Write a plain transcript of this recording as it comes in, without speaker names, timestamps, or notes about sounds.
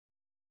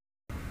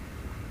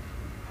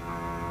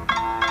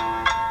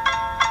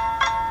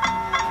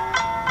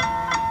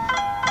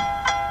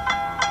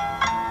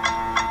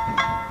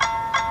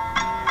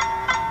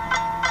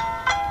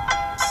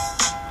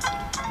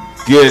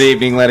Good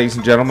evening, ladies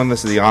and gentlemen.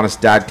 This is the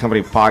Honest Dad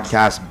Company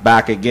podcast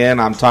back again.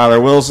 I'm Tyler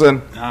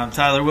Wilson. I'm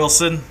Tyler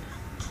Wilson.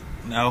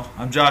 No,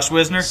 I'm Josh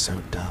Whisner.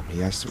 So dumb.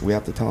 We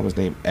have to tell him his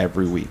name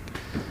every week.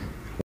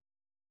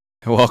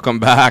 Welcome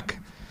back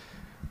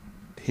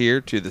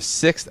here to the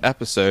 6th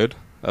episode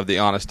of the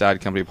Honest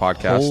Dad Company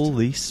podcast.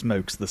 Holy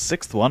smokes, the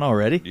 6th one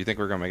already? Do you think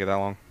we're going to make it that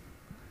long?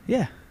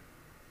 Yeah.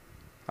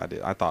 I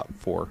did. I thought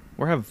 4.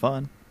 We're having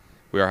fun.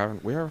 We are having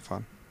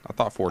fun. I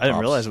thought 4 I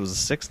didn't realize it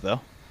was the 6th, though.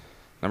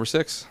 Number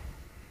 6.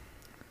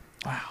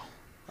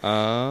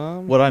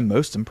 Wow. What I'm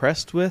most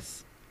impressed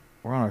with,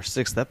 we're on our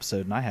 6th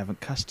episode, and I haven't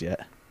cussed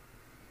yet.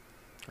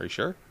 Are you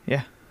sure?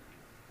 Yeah.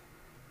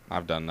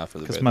 I've done enough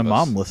of the because my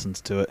mom listens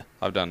to it.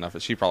 I've done enough.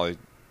 She probably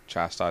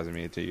chastising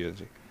me to you.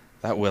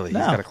 That Willie, he's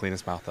got to clean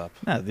his mouth up.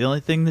 No, the only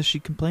thing that she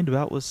complained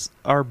about was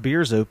our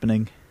beers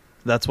opening.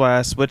 That's why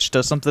I switched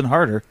to something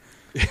harder.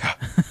 Yeah.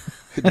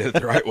 You did it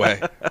the right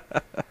way.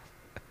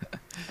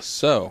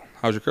 So,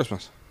 how was your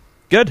Christmas?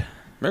 Good.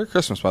 Merry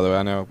Christmas, by the way.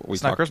 I know we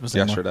talked Christmas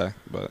yesterday, anymore.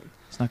 but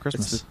it's not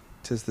Christmas.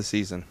 Tis the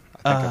season.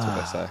 I think that's what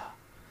they say.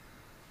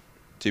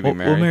 To be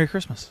merry. Well, Merry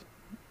Christmas.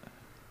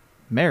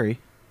 Mary.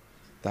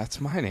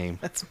 That's my name.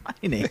 That's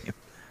my name.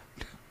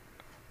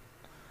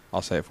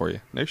 I'll say it for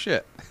you. No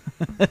shit.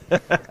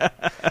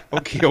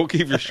 We'll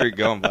keep your streak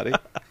going, buddy.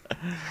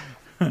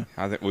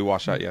 I think we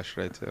watched that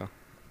yesterday, too.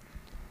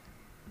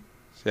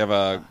 So you have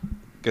a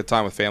good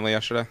time with family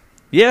yesterday?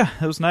 Yeah,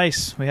 it was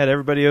nice. We had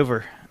everybody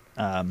over.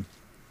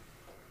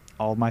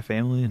 All of my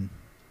family and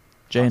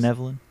Jay and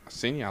Evelyn. I've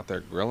seen you out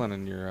there grilling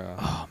in your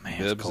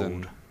bibs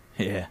and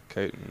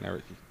coat and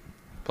everything.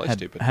 Play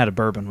stupid. I had a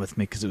bourbon with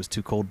me because it was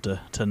too cold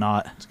to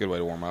not. It's a good way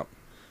to warm up.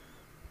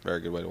 Very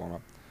good way to warm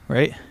up.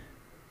 Right?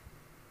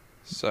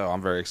 So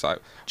I'm very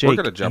excited. Jake, we're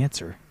gonna jump.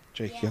 Answer.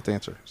 Jake, you have to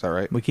answer. Is that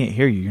right? We can't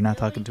hear you. You're not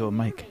talking to a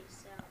mic.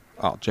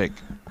 Oh, Jake.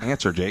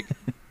 Answer, Jake.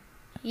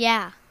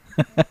 Yeah.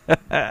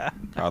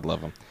 God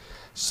love him.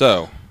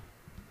 So,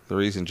 the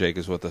reason Jake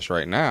is with us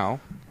right now,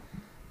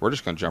 we're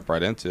just going to jump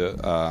right into it.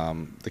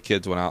 The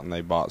kids went out and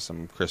they bought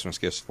some Christmas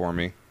gifts for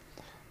me,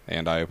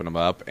 and I opened them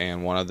up,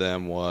 and one of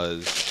them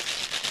was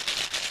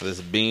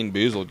this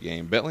BeanBoozled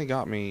game. Bentley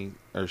got me,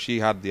 or she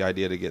had the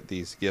idea to get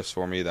these gifts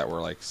for me that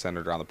were like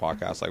centered around the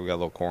podcast. Like we got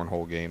a little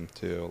cornhole game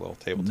too, a little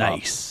tabletop.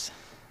 Nice.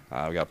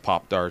 We got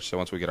pop darts, so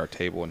once we get our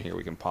table in here,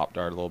 we can pop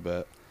dart a little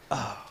bit.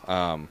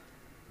 But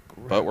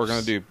we're going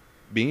to do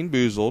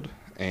BeanBoozled,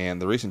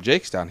 and the reason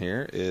Jake's down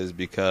here is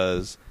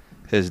because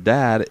his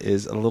dad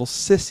is a little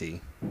sissy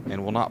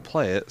and will not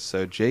play it,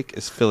 so Jake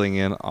is filling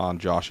in on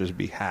Josh's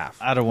behalf.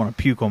 I don't want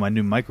to puke on my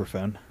new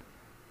microphone.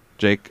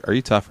 Jake, are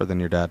you tougher than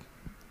your dad?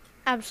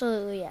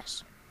 Absolutely,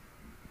 yes.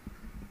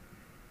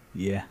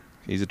 Yeah.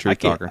 He's a truth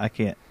talker. I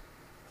can't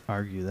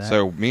argue that.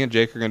 So me and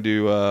Jake are going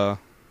to do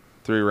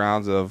 3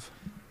 rounds of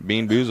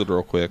BeanBoozled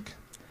real quick.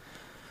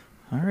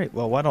 All right.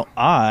 Well, why don't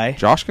I?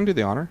 Josh can do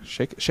the honor.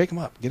 Shake him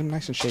up. Get him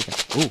nice and shaken.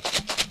 Ooh.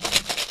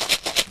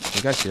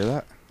 You guys hear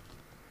that?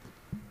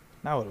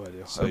 Now what do I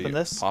do? So open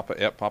this? Pop it.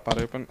 Yep, pop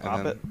it open. Pop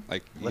and then, it.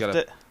 Like, you Lift gotta,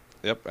 it.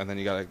 Yep, and then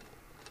you got to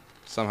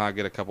somehow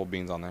get a couple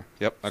beans on there.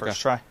 Yep, okay.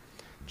 First try.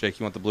 Jake,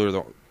 you want the blue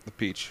or the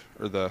peach?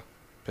 Or the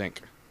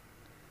pink?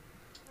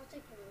 I'll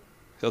take the blue.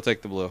 He'll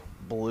take the blue.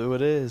 Blue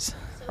it is. So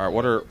All right,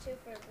 what are...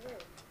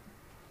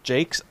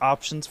 Jake's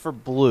options for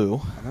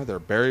blue. I know they're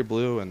berry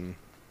blue and...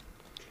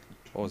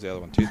 What was the other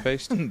one?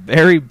 Toothpaste?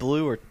 Berry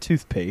blue or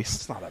toothpaste.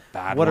 It's not a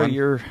bad What one. are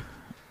your...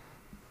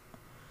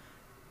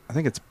 I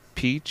think it's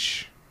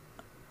peach.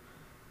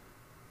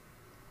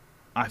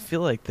 I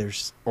feel like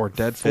there's Or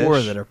dead 4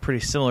 fish. that are pretty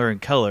similar in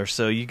color.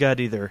 So you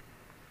got either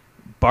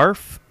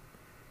barf,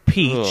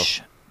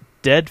 peach,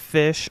 dead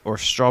fish, or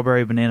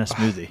strawberry banana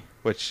smoothie.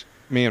 Which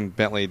me and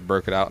Bentley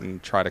broke it out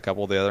and tried a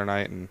couple the other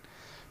night. And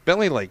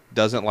Bentley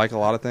doesn't like a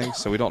lot of things,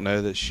 so we don't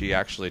know that she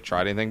actually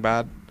tried anything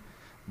bad.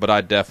 But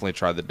I definitely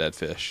tried the dead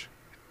fish,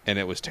 and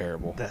it was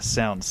terrible. That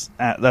sounds...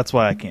 that's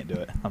why I can't do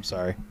it. I'm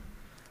sorry.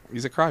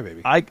 He's a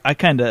crybaby. I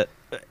kind of...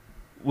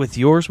 With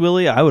yours,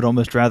 Willie, I would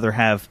almost rather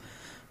have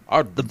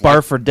the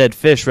barf or dead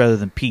fish rather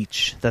than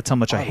peach. That's how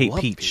much I hate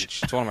love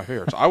peach. It's one of my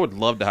favorites. I would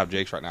love to have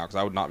Jake's right now because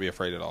I would not be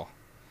afraid at all.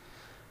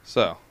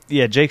 So,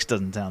 Yeah, Jake's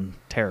doesn't sound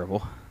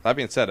terrible. that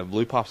being said, if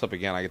blue pops up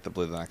again, I get the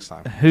blue the next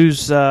time.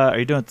 Who's... are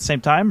you doing it at the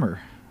same time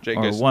or, Jake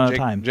or goes, one at Jake,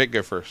 a time? Jake,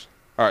 go first.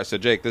 All right, so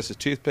Jake, this is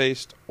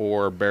toothpaste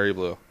or berry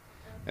blue.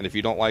 And if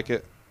you don't like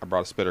it, I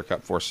brought a spitter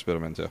cup for us to spit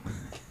them into.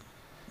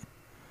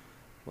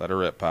 Let her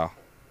rip, pal.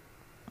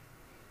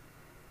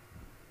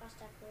 That's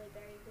definitely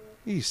berry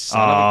blue. You son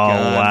of a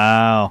gun.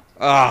 Wow.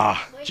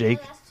 Ah. Wait, Jake?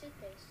 No, that's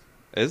toothpaste.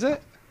 Is it?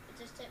 It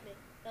just hit me.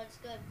 But it's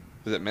good.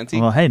 Is it minty?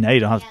 Well, hey, now you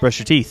don't have to brush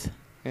your teeth.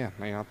 Yeah,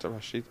 now you don't have to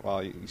brush teeth.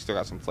 Well, you still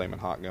got some flaming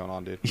hot going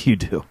on, dude. You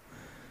do.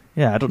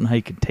 Yeah, I don't know how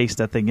you can taste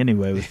that thing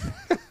anyway with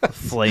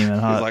flaming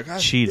hot He's like,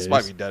 Cheetos. This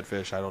might be dead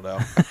fish. I don't know.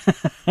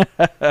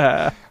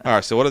 All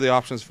right, so what are the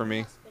options for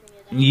me?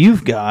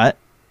 You've got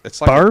It's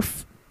like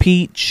barf,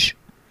 peach,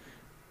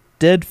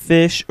 dead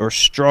fish, or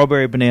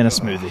strawberry banana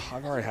smoothie.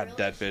 I've already had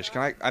dead fish.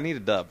 I need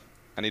a dub.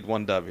 I need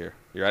one dub here.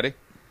 You ready?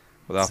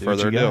 Without See what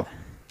further you ado. got.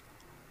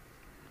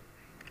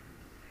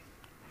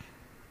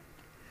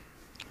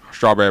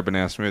 strawberry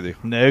banana smoothie.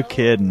 No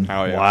kidding.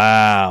 Hell yeah.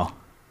 Wow.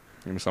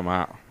 Give me some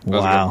out. That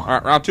was Wow. good. All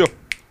right, round 2.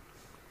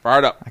 Fire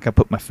it up. I gotta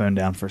put my phone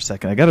down for a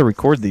second. I gotta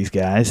record these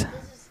guys. This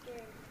is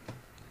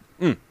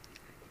scary.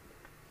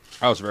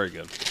 That was very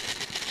good.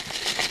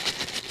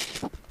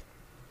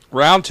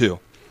 Round 2.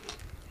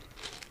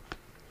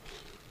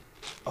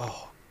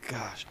 Oh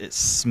gosh, it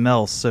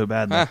smells so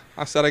bad. Now.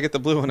 I said I get the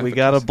blue one. We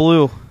got a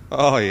blue,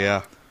 Oh,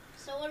 yeah.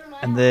 So what are my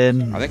and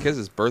then I think his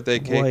is birthday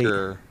cake White.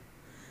 or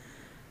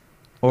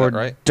or that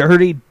right?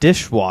 dirty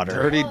dishwater.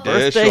 Dirty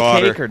Birthday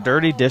dishwater. cake or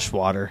dirty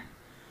dishwater.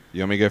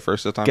 You want me to go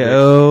first this time?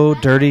 Go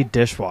dirty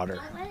dishwater.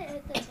 Don't let it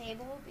hit the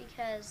table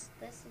because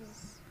this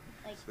is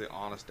like It's the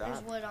honest there's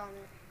dad. wood on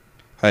it.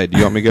 Hey, do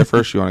you want me to go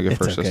first? Or you want to go It's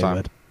first okay, this time?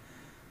 bud.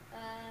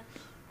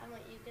 I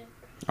want you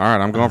to. All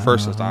right, I'm going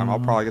first this time. I'll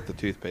probably get the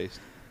toothpaste.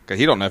 Because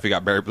he don't know if he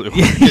got berry blue.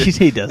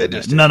 he It doesn't.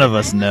 just- None of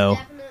us Mine was know.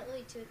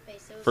 Definitely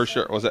toothpaste. It was For so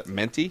sure. Was it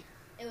minty. minty?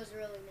 It was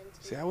really minty.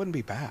 See, that wouldn't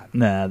be bad.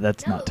 Nah,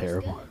 that's No, not it was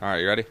terrible. good. All right,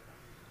 you ready?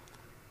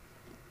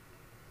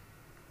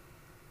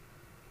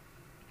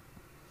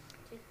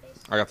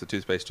 Toothpaste. I got the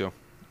toothpaste too.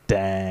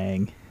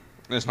 Dang.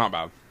 It's not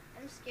bad.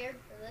 I'm scared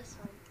for this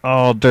one.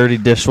 Oh, dirty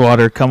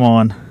dishwater. Come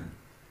on.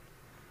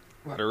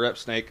 Let her rip,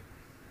 Snake.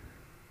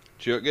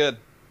 Chew it good.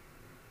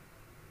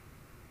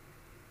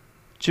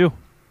 Chew.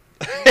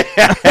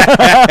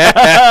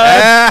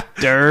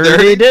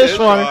 Dirty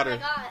dishwater. Oh my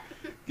god.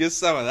 Get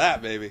some of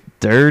that, baby.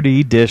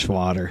 Dirty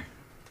dishwater.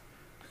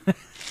 All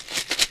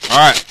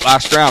right,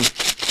 last round.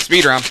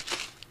 Speed round.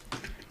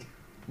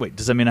 Wait,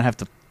 does that mean I have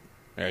to?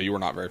 Yeah, you were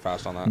not very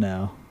fast on that.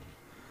 No.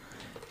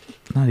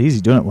 Not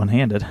easy doing it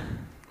one-handed.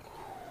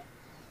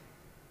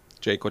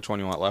 Jake, which one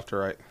you want, left or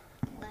right?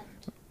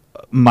 Left.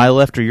 My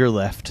left or your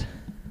left?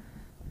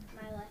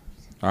 My left.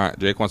 All right,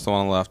 Jake wants the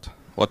one on the left.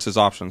 What's his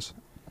options?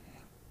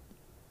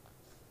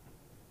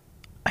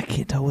 I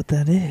can't tell what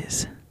that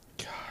is.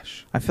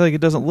 Gosh. I feel like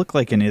it doesn't look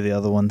like any of the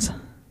other ones.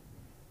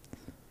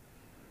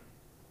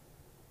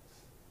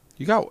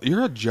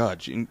 You're a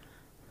judge.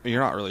 You're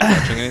not really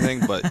judging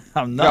anything, but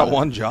I'm you not. got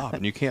one job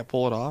and you can't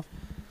pull it off.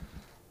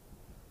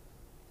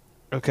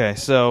 Okay,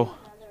 so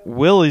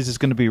Willie's is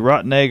going to be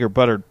rotten egg or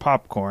buttered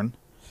popcorn.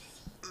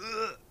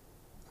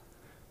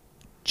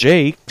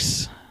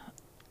 Jake's,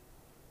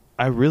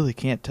 I really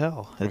can't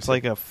tell. It's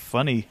like a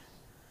funny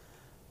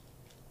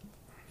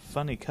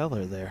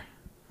color there.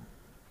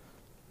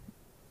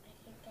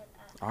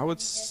 I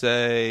would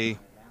say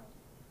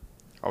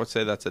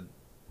that's a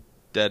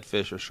dead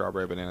fish or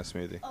strawberry banana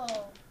smoothie.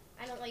 Oh,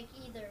 I don't like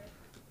either.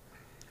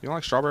 You don't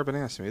like strawberry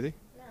banana smoothie?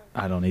 No.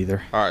 I don't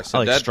either. All right, so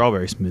I like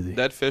strawberry smoothie.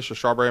 dead fish or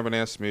strawberry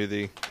banana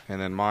smoothie, and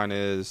then mine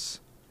is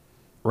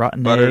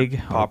Rotten buttered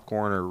egg.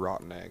 popcorn or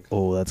rotten egg.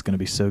 Oh, that's going to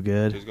be so Who's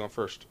good. going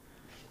first?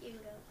 You can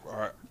go. All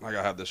right, I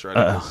gotta have this ready.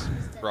 Uh-oh.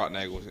 'cause Rotten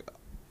egg was.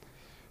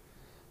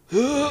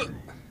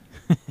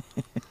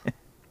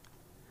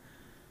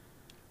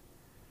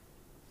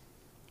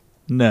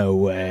 No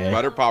way.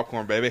 Buttered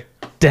popcorn, baby.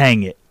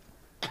 Dang it.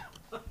 I'm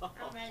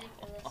ready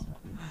for this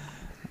one.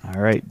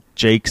 All right,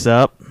 Jake's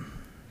up.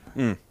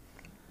 Mm.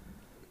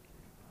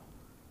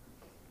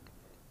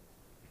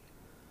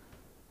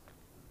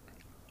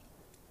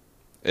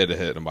 It'd have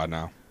hit him by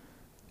now.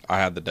 I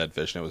had the dead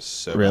fish and it was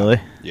so Really?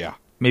 bad. Yeah.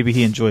 Maybe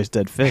he enjoys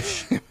dead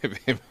fish.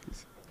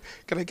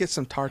 Can I get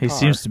some tartar? He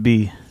seems to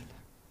be.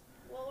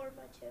 What were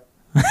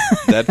my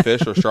two? Dead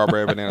fish or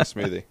strawberry banana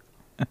smoothie.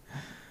 I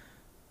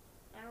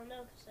don't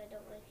know because I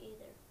don't like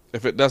either.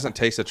 If it doesn't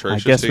taste I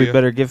atrocious guess to we you,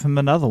 better give him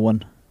another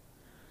one.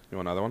 you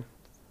want another one?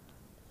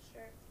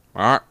 Sure.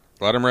 All right,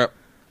 let him rip.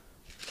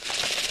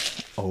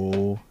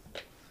 Oh.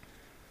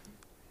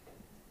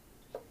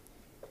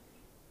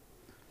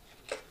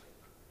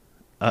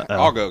 Uh-oh.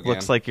 I'll go again.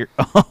 Looks like you're.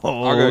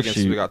 Oh, I'll go against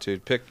shoot. we got two.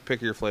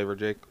 Pick your flavor,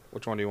 Jake.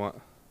 Which one do you want?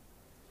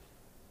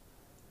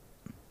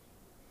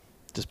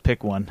 Just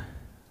pick one.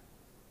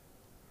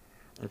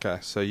 Okay,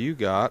 so you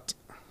got.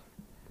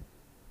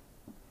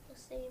 The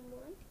same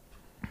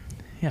one?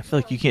 Yeah, I feel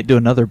like you can't do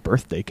another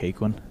birthday cake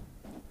one.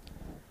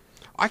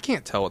 I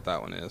can't tell what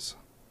that one is.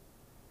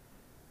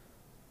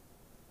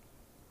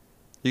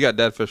 You got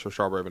dead fish or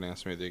strawberry banana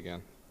smoothie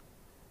again.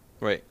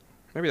 Wait,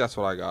 maybe that's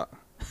what I got.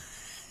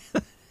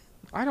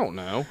 I don't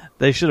know.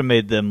 They should have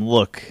made them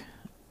look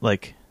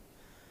like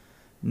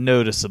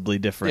noticeably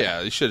different.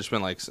 Yeah, you should have just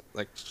been like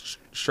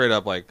straight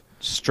up like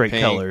Straight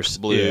pink, colors.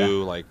 blue.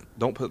 Yeah. Like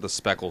don't put the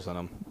speckles in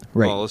them.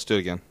 Right. Well, let's do it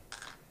again.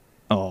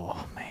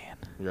 Oh, man.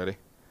 You ready?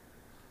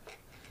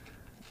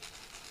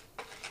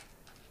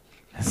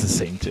 It's the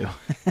same, too.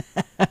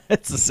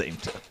 It's the same,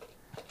 too.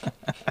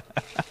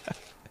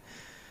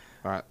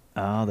 All right,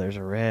 Oh, there's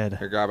a red.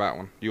 here, grab that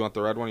one. Do you want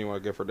the red one? Or you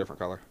want to go for a different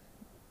color?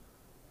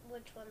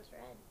 Which one's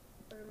red?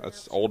 What are my That's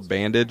options? Old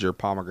Bandage or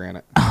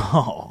pomegranate.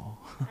 Oh.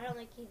 I don't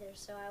like either,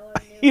 so I want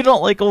to do You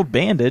don't like Old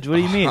Bandage? What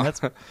do you mean?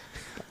 That's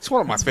It's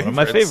one of my one favorites. of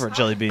my favorite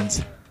jelly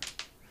beans.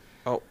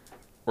 Oh,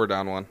 we're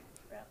down one.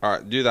 All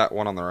right, do that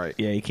one on the right.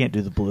 Yeah, you can't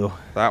do the blue.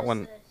 That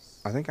one,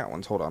 This. I think that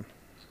one's. Hold on.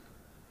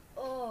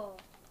 Oh.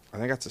 I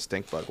think that's a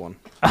stink bug one.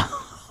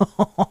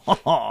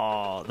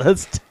 Oh,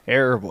 that's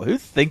terrible. Who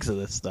thinks of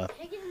this stuff?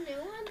 Can I get a new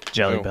one?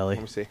 Jelly Oh, Belly.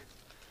 Let me see.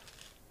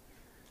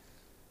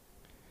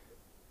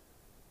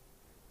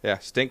 Yeah,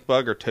 stink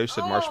bug or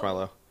toasted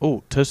marshmallow.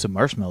 Oh, toasted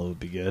marshmallow would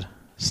be good.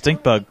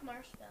 Stink I bug. don't like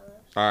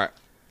marshmallows. All right,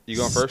 you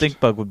going first? Stink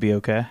bug would be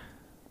okay.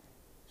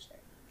 Sure.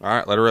 All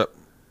right, let her rip.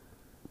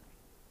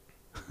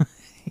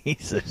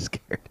 He's so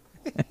scared.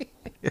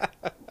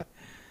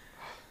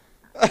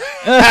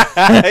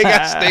 I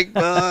got stink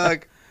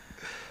bug.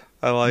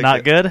 I like Not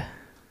it. good?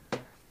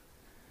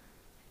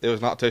 It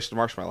was not toasted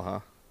marshmallow, huh?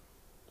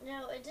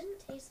 No, it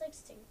didn't taste like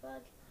stink bug,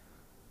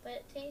 but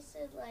it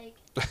tasted like.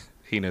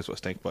 He knows what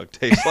stink bug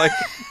tastes like.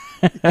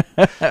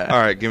 All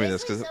right, give me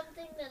this. Tasted Cause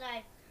something that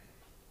I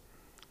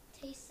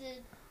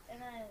tasted and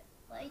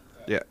I liked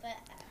it. Yeah. But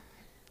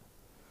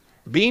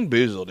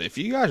BeanBoozled, if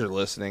you guys are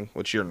listening,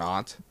 which you're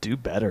not, Do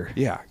better.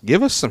 yeah,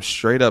 give us some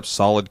straight up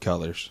solid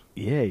colors.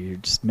 Yeah, you're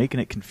just making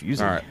it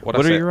confusing. All right, What I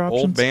are say, your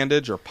options? Old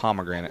Bandage or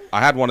pomegranate?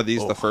 I had one of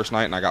these the first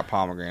night and I got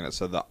pomegranate,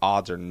 so the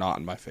odds are not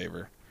in my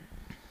favor.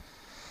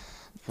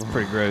 It's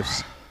pretty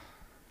gross.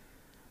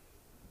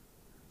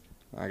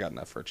 I got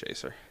enough for a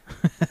chaser.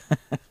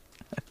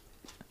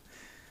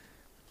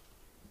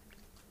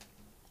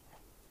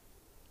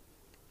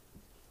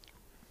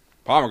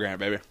 Pomegranate,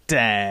 baby.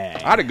 Dang.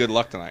 I had a good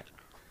luck tonight.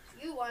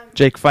 you won.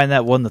 Jake, find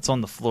that one that's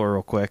on the floor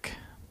real quick.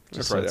 It's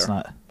Just right so it's there.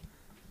 not.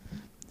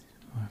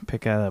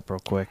 Pick that up real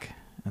quick.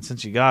 And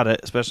since you got it,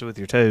 especially with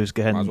your toes,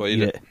 go ahead Might as and well eat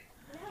eat it. it.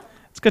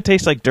 It's going to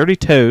taste like dirty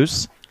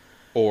toes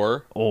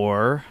Or,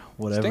 or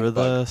whatever Stink the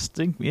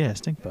bug.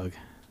 stink bug.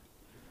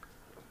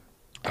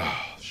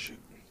 oh, shoot.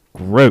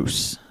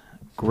 Gross.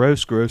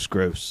 Gross, gross,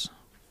 gross.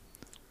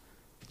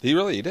 Did he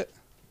really eat it?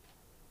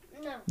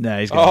 No. Nah,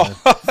 he's got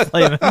Oh, a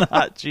flaming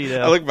hot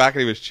Cheeto. I looked back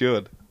and he was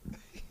chewing.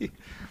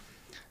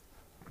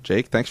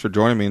 Jake, thanks for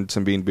joining me in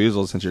some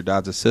BeanBoozled since your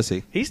dad's a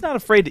sissy. He's not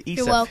afraid to eat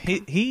You're stuff.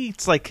 welcome. He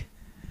eats like,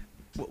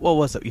 what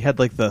was it? You had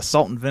like the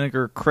salt and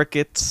vinegar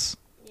crickets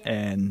Yeah.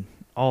 and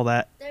all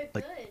that They're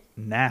like good.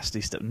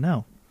 nasty stuff.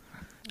 No,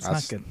 it's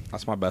That's, not good.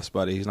 That's my best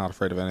buddy. He's not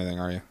afraid of anything,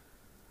 are you?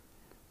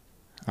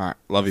 All right.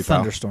 Love you, pal.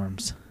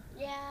 Thunderstorms.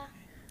 Yeah.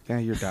 Yeah,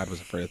 your dad was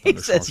afraid of He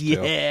thunderstorms, says, too.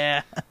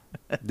 yeah.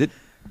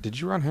 Did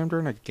you run him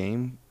during a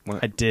game? When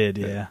I did,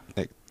 yeah.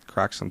 It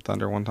cracked some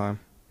thunder one time?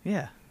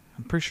 Yeah.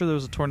 I'm pretty sure there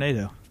was a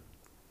tornado.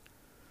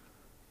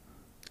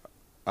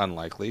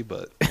 Unlikely,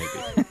 but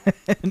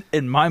maybe.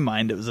 In my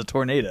mind, it was a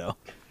tornado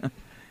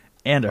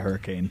and a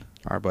hurricane.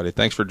 All right, buddy.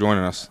 Thanks for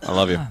joining us. I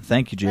love you.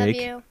 Thank you, Jake.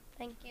 Love you.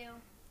 Thank you.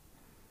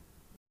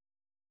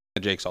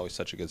 Jake's always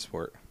such a good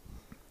sport.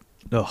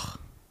 Ugh,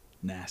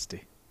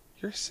 nasty.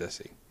 You're a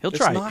sissy. He'll It's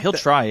try. not He'll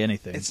that- try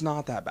anything. It's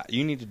not that bad.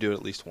 You need to do it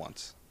at least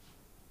once.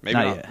 Maybe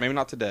Not not. yet. Maybe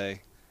not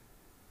today.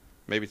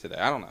 Maybe today.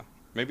 I don't know.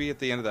 Maybe at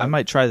the end of that. I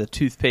might try the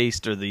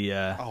toothpaste or the.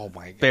 Oh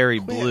my god. berry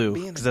Quit blue,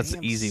 being a 'cause that's the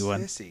damn easy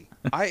one. sissy.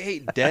 I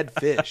ate dead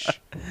fish.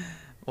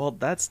 Well,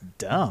 that's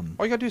dumb.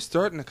 All you gotta do is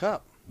throw it in a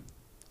cup.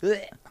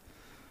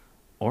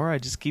 Or I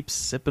just keep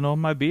sipping on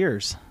my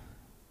beers.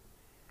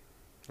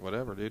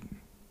 Whatever, dude.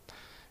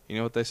 You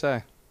know what they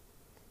say.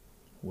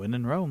 Win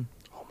in Rome.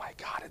 Oh my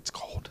god, it's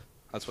cold.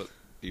 That's what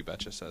You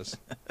Betcha says.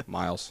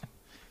 Miles.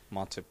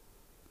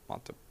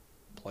 Montplaisir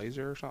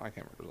or something? I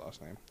can't remember his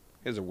last name.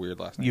 He has a weird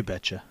last name. You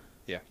betcha.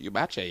 Yeah, You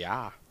Betcha,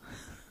 yeah.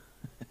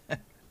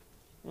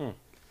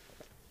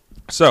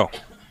 So,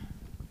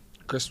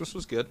 Christmas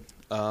was good.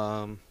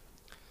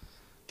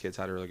 Kids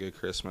had a really good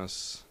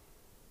Christmas.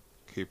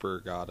 Cooper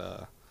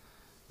got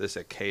this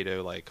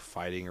Cato like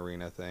fighting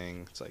arena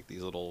thing. It's like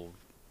these little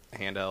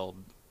handheld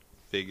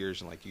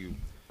figures, and like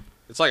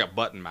it's like a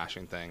button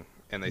mashing thing,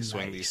 and they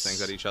swing these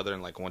things at each other,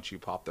 and like once you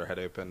pop their head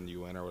open,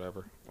 you win or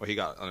whatever. Well, he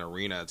got an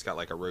arena. It's got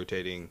like a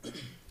rotating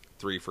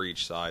 3 for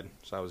each side.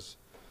 So that was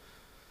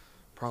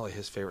probably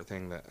his favorite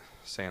thing that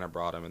Santa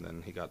brought him, and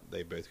then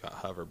they both got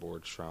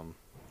hoverboards from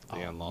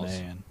the in-laws.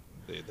 Man.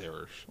 They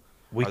were.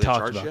 We Are they talked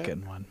charged about yet?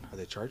 getting one. Are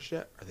they charged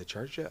yet? Are they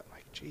charged yet? I'm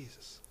like,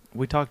 Jesus.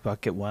 We talked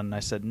about getting one, and I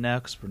said no,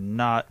 because we're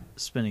not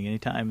spending any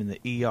time in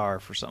the ER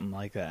for something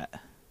like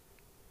that.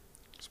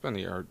 Spend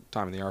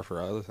time in the ER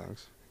for other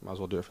things. Might as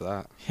well do it for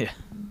that. Yeah.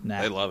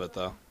 Nah. They love it,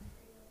 though.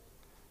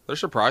 They're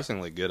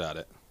surprisingly good at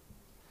it.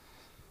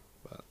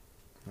 But,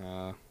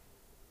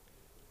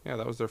 yeah,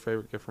 that was their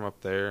favorite gift from up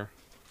there.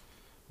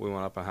 We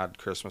went up and had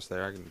Christmas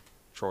there.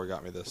 Troy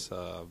got me this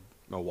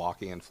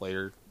Milwaukee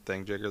inflator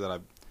thing jigger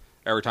that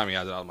every time he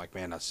has it, I'm like,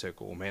 man, that's so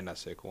cool. Man,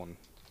 that's so cool. And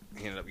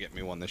he ended up getting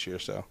me one this year,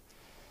 so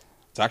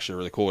it's actually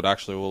really cool. It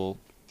actually will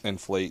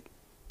inflate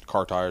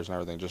car tires and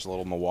everything. Just a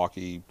little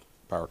Milwaukee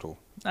power tool.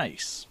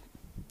 Nice.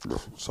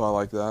 So I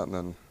like that. And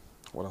then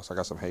what else? I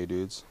got some Hey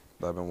Dudes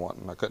that I've been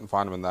wanting. I couldn't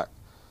find them in that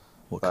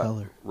What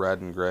color? red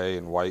and gray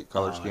and white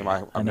color Oh, scheme.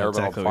 yeah. I've know never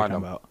been able exactly to what find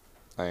you're them,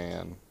 talking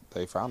and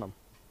they found them.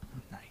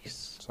 about.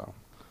 Nice. So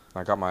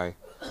I got my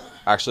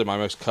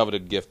most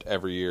coveted gift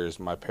every year is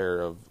my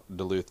pair of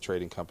Duluth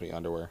Trading Company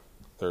underwear.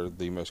 They're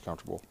the most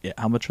comfortable. Yeah.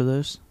 How much are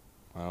those?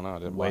 I don't know. I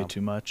didn't buy Way 'em.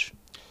 too much.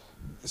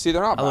 See,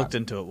 they're not I bad. looked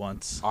into it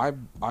once. I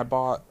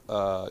bought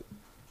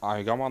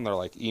I got on their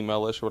like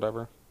email list or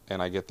whatever,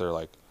 and I get their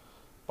like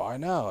buy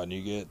now and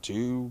you get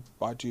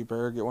buy two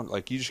pair, get one.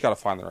 Like you just got to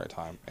find the right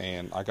time.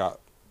 And I got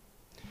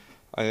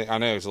I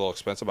know it's a little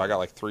expensive, but I got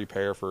like 3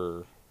 pair for,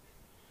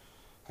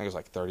 I think it was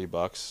like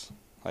 $30,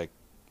 like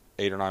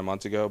 8 or 9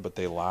 months ago, but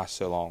they last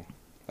so long.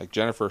 Like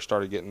Jennifer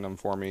started getting them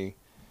for me,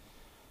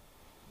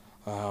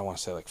 I want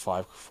to say like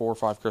 4 or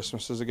 5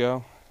 Christmases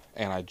ago,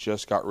 and I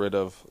just got rid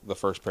of the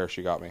first pair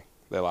she got me.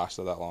 They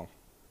lasted that long.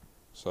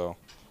 So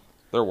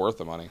they're worth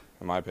the money,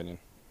 in my opinion.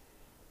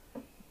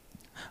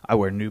 I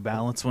wear New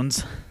Balance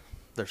ones.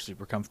 They're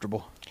super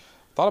comfortable.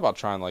 Thought about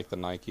trying like the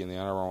Nike and the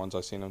Under Armour ones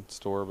I've seen in the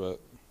store, but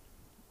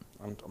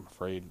I'm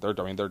afraid they're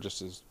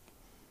just as,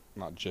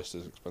 not just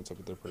as expensive,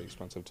 but they're pretty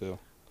expensive too.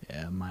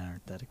 Yeah, mine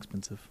aren't that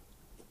expensive.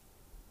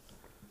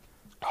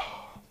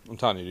 I'm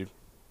telling you, dude.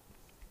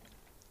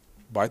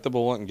 Bite the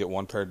bullet and get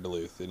 1 pair of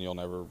Duluth, and you'll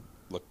never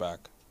look back.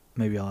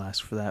 Maybe I'll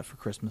ask for that for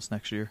Christmas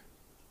next year.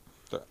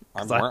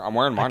 I'm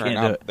wearing mine right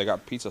now. do it. They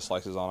got pizza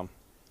slices on them.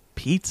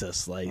 Pizza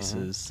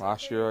slices. Mm-hmm.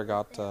 Last year I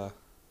got.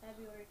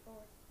 February 4th.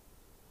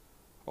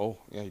 Oh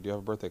yeah, you do have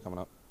a birthday coming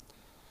up.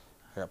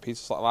 I got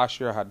pizza slices. Last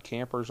year I had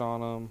campers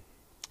on them.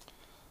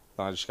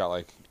 Then I just got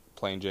like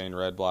plain Jane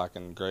red, black,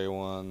 and gray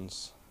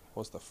ones.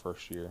 What was the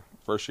first year?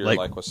 First year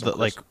like was some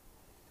like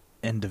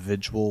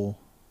individual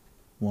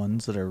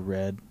ones that are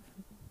red,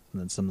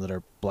 and then some that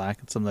are black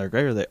and some that are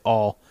gray. Or are they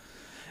all?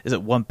 Is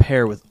it 1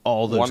 pair with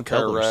all those 1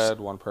 colors? pair red,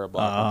 1 pair of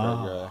black, 1 pair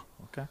of gray.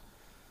 Okay.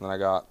 Then I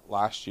got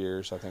last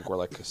year's. I think were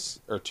like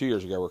 2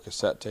 years ago were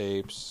cassette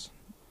tapes.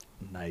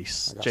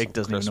 Nice. I got Jake some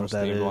doesn't even know what that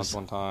Christmas-themed is. ones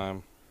one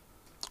time.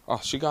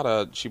 Oh, she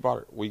bought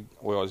it. We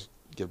always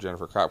give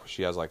Jennifer crap because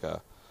she has like a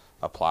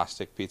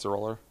plastic pizza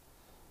roller,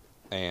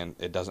 and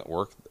it doesn't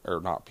work. Or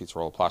not pizza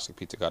roller, plastic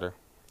pizza cutter.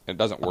 It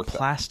doesn't work.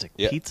 Plastic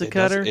Yeah, pizza it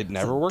cutter. it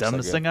never It's works. the that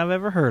dumbest good. thing I've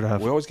ever heard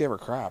of. We always gave her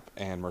crap,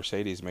 and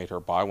Mercedes made her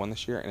buy one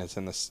this year, and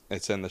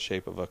it's in the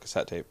shape of a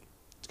cassette tape.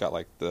 It's got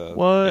like the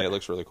What? Yeah, it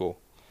looks really cool.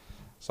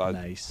 So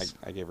Nice.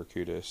 I gave her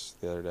kudos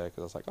the other day because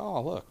I was like,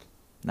 oh look,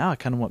 Now I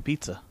kind of want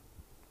pizza.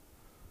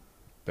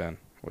 Ben,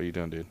 what are you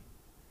doing, dude?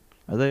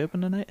 Are they open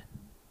tonight?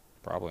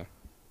 Probably.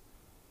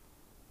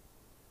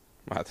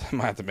 Might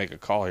have to make a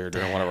call here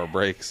during one of our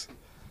breaks.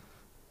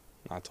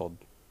 I told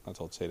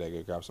Sadie to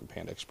go grab some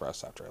Panda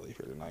Express after I leave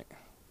here tonight.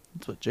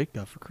 That's what Jake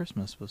got for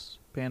Christmas was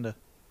Panda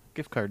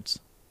gift cards.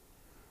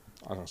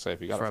 I was gonna say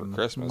if you got it From for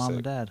Christmas, Mom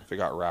and Dad. if it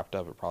got wrapped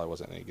up, it probably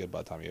wasn't any good by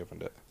the time you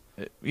opened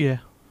it. Yeah,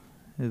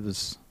 it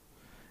was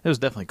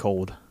definitely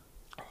cold.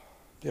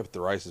 Yeah, but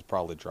the rice is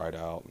probably dried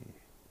out.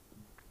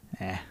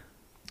 Eh.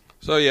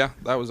 So yeah,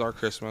 that was our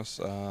Christmas.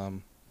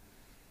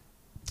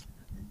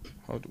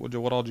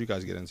 What all did you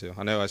guys get into?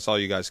 I know I saw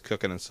you guys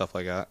cooking and stuff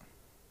like that.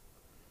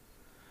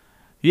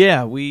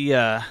 Yeah, we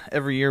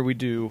every year we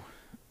do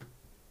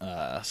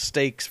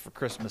steaks for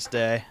Christmas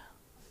Day.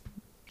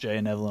 Jay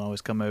and Evelyn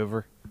always come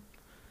over.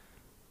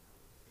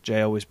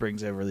 Jay always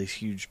brings over these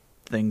huge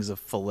things of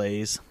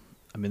fillets.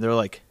 I mean, they're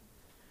like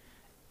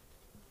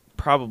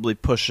probably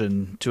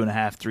pushing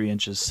 2.5, 3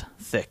 inches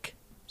thick,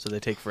 so they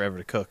take forever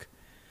to cook.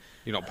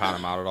 You don't pound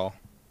them out at all?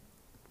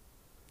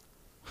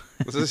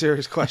 This is a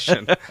serious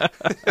question.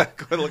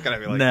 Quit looking at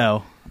me like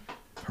No.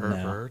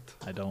 pervert.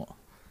 No, I don't.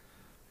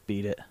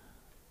 Beat it.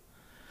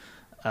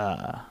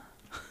 I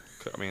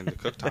mean, the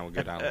cook time will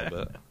go down a little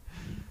bit.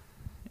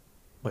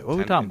 Wait, what are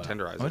we talking about?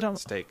 Tenderize What are we it. talking about?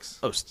 Steaks.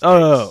 Oh, Steaks.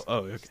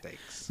 okay.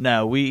 Steaks.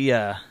 No, we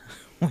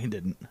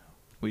didn't.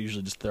 We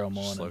usually just throw them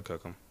on. Slow and-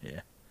 cook them.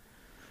 Yeah.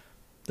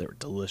 They were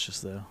delicious,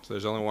 though. So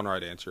there's only one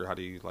right answer. How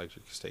do you like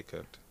your steak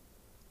cooked?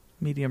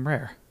 Medium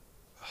rare.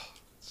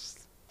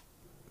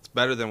 It's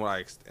better than what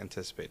I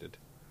anticipated.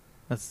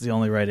 That's the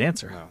only right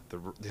answer. No,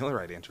 the only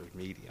right answer is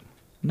medium.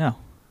 No.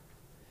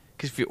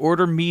 Because if you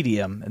order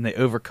medium and they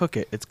overcook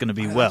it, it's going to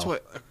be That's well.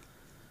 what-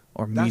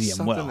 Or That's medium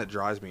something well. that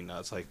drives me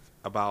nuts. Like,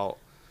 about,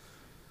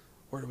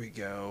 where do we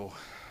go?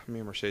 Me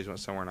and Mercedes went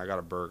somewhere, and I got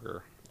a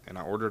burger, and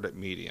I ordered it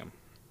medium.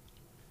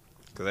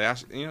 Because they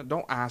ask,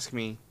 don't ask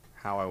me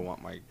how I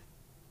want my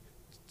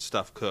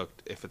stuff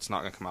cooked if it's not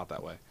going to come out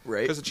that way.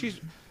 Right. Because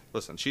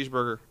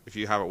cheeseburger, if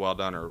you have it well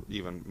done or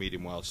even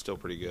medium well, it's still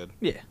pretty good.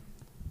 Yeah.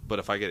 But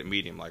if I get it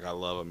medium, like, I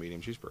love a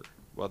medium cheeseburger.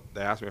 Well,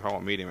 they ask me if I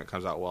want medium, it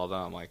comes out well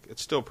done. I'm like,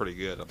 it's still pretty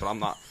good, but I'm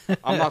not to the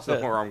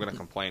point where I'm going to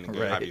complain and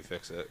go Right. have you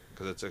fix it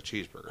because it's a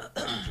cheeseburger.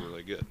 It's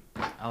really good.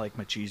 I like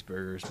my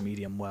cheeseburgers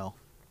medium well.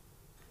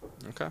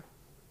 Okay.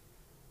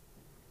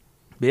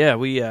 But yeah,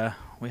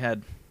 we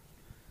had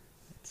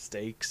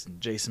steaks, and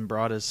Jason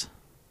brought his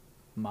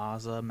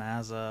mazza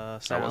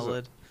How was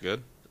salad. it?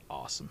 Good.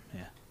 Awesome,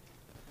 yeah.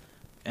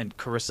 And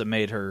Carissa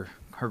made her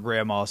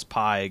grandma's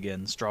pie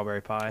again,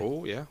 strawberry pie.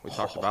 Oh yeah, we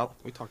talked about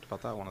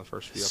that one of the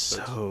first few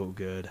episodes. So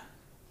good.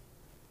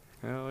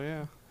 Hell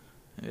yeah.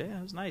 Yeah,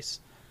 it was nice.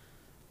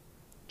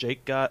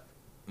 Jake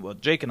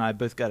and I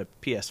both got a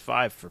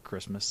PS5 for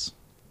Christmas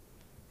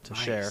to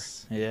share.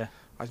 Nice. Yeah.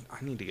 I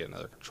need to get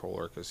another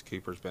controller because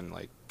Cooper's been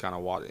like kind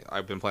of watching.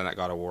 I've been playing that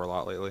God of War a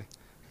lot lately.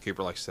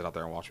 Cooper likes to sit out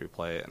there and watch me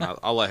play it, and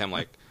I'll let him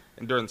like.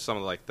 And during some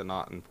of like the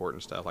not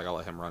important stuff, like I'll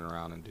let him run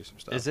around and do some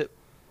stuff. Is it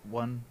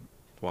one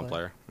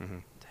player? Mm-hmm.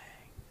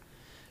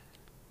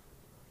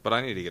 But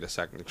I need to get a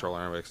second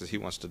controller anyway because he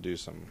wants to do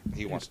some.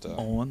 He wants to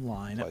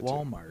online at play too.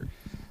 Walmart.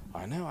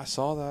 I know. I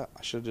saw that.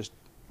 I should have just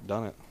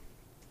done it.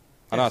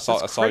 I know. I saw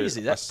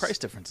crazy. That price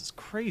difference is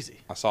crazy.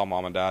 I saw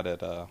Mom and Dad at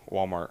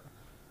Walmart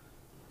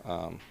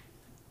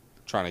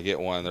trying to get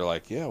one. They're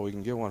like, "Yeah, we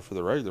can get one for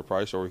the regular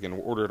price, or we can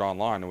order it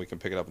online and we can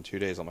pick it up in 2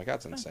 days." I'm like,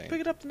 "That's insane."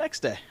 Pick it up the next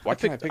day. Why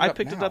can't I pick it up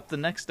picked now? it up the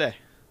next day.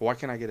 Why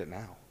can't I get it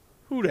now?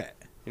 Who dat?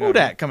 You know Who what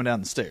I mean? dat coming down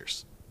the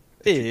stairs?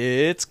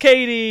 It's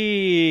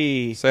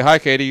Katie. Say hi,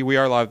 Katie. We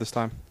are live this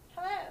time.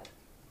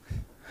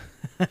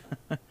 Hello.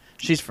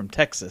 She's from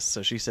Texas,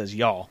 so she says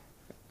y'all.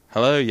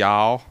 Hello,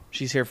 y'all.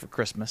 She's here for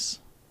Christmas.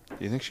 Do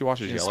you think she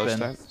watches She's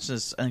Yellowstone? I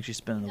think she's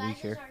spending the week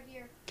Guys here. are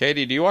here.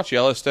 Katie, do you watch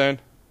Yellowstone?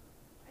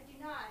 I do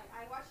not.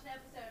 I watched an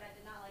episode. I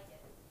did not like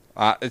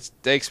it. It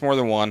takes more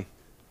than one.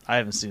 I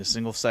haven't seen a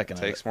single second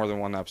of Takes it. more than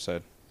one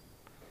episode.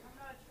 I'm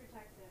not a true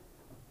Texan.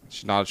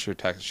 She's not a true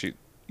Texan.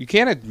 You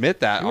can't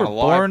admit that You on were a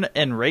live. born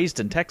and raised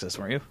in Texas,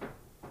 weren't you?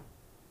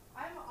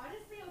 I'm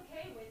honestly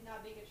okay with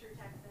not being a true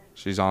Texan.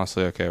 She's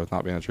honestly okay with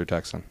not being a true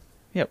Texan.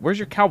 Yeah. Where's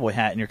your cowboy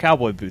hat and your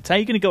cowboy boots? How are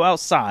you going to go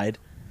outside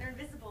They're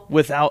invisible.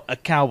 without a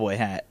cowboy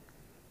hat?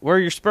 Where are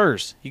your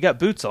spurs? You got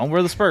boots on. Where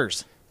are the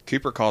spurs?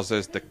 Cooper calls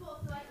those the Invisible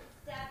so I can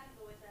stab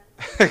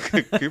people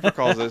with them. Cooper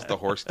calls those the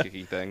horse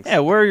kicky things. Yeah,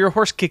 where are your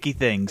horse kicky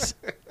things?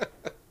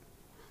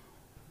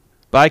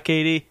 Bye,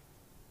 Katie.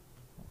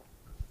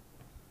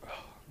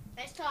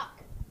 Nice talk.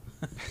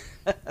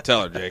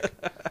 Tell her, Jake.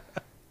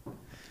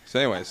 So,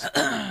 anyways,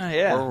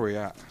 Yeah. where were we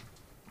at?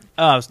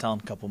 I was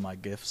telling a couple of my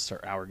gifts, or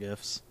our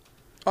gifts.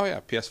 Oh yeah,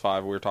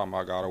 PS5. We were talking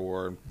about God of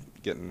War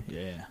and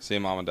Yeah.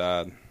 seeing Mom and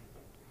Dad.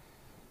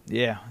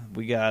 Yeah,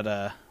 we got,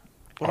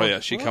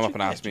 She come up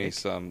and asked me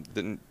some.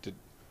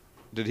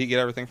 Did he get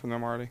everything from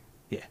them already?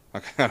 Yeah.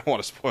 Okay, I don't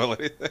want to spoil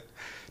anything.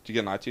 Did you get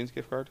an iTunes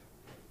gift card?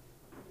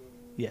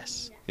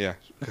 Yes. Yeah.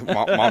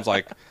 Mom's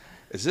like,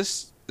 is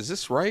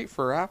this right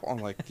for Apple? I'm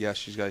like, yeah.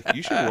 She's like,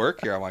 you should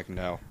work here. I'm like,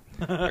 no,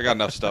 I got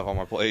enough stuff on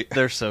my plate.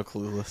 They're so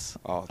clueless.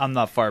 Oh. I'm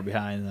not far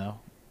behind, though.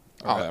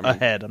 Oh, Or I mean-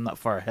 ahead. I'm not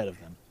far ahead of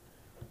them.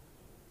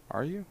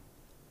 Are you?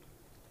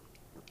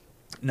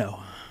 No.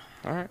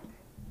 All right.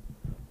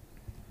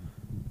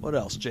 What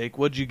else, Jake?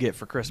 What'd you get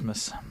for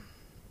Christmas?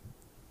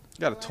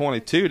 You got a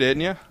 22,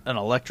 didn't you? An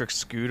electric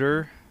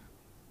scooter,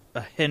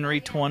 a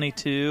Henry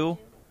 22.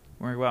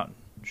 We're going to go out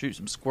and shoot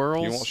some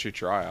squirrels. You won't shoot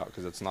your eye out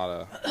because it's not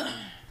a.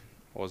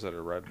 What was it?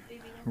 A red?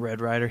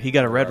 Red Rider. He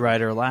got a Red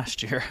Rider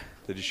last year.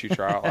 Did you shoot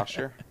your eye out last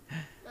year?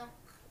 No.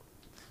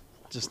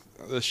 Just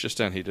This just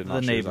in. He did the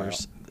not. shoot his eye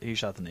neighbors. He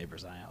shot the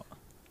neighbor's eye out.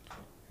 out.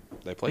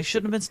 They play. He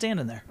shouldn't have been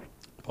standing there.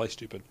 Play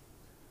stupid.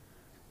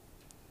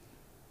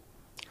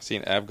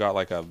 Seen Ev got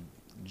like a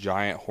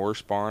giant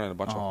horse barn and a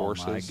bunch of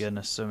horses. Oh my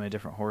goodness, so many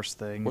different horse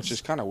things. Which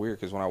is kind of weird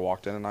because when I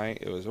walked in tonight,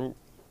 it was. Ooh,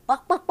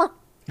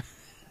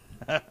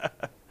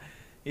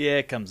 yeah,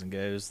 it comes and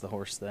goes, the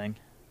horse thing.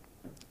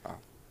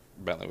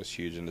 Bentley was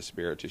huge into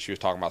Spirit too. She was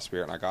talking about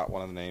Spirit, and I got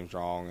one of the names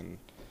wrong, and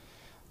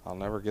I'll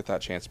never get that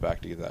chance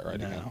back to get that right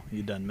no, again.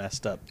 you done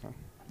messed up.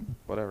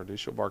 Whatever, dude.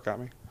 She'll bark at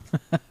me.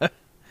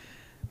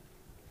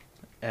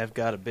 I've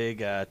got a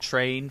big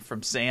train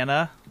from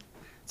Santa.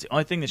 It's the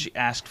only thing that she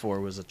asked for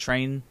was a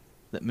train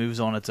that moves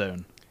on its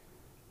own.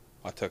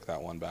 I took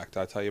that one back. Did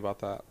I tell you about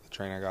that? The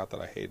train I got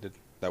that I hated,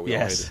 that we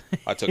Yes. all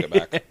hated. I took it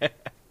back.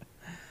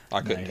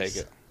 I couldn't Nice.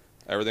 take it.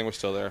 Everything was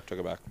still there. Took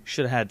it back.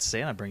 Should have had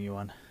Santa bring you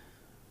one.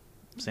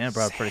 Santa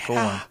brought a pretty cool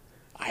one.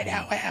 I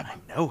know him. I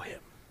know him.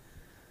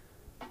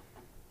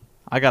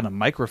 I got a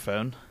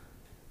microphone.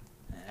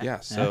 Yeah.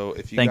 So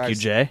if you Thank guys, you,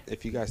 Jay.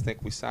 If you guys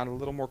think we sound a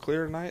little more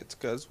clear tonight, it's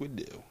because we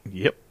do.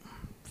 Yep.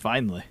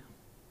 Finally.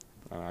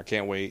 I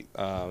can't wait.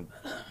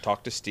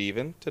 Talk to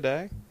Steven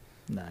today.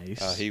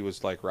 Nice. He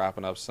was like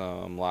wrapping up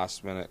some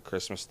last minute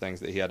Christmas things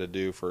that he had to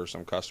do for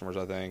some customers,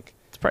 I think.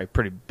 It's probably a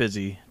pretty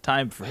busy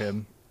time for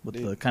him with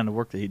Dude. the kind of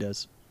work that he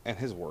does. And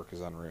his work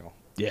is unreal.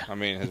 Yeah. I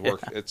mean, his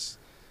work, it's,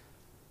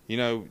 you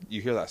know,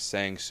 you hear that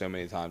saying so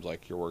many times,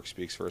 like, your work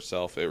speaks for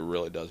itself. It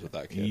really does with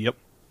that kid. Yep.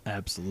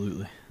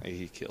 Absolutely.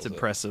 He kills It's it.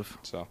 impressive.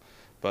 So,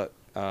 but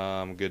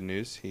good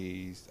news.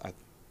 I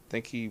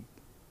think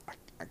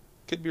I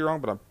could be wrong,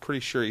 but I'm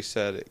pretty sure he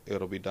said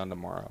it'll be done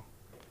tomorrow.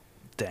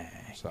 Dang.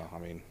 So, I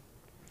mean,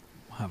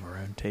 We'll have our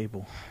own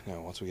table. you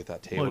know, once we get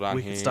that table Look, down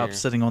we here. can stop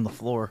sitting on the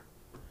floor.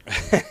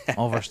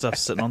 All of our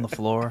stuff's sitting on the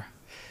floor.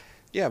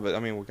 Yeah, but I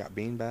mean, we got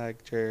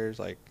beanbag chairs.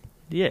 Like,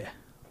 Yeah.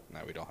 no,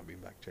 we don't have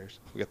beanbag chairs.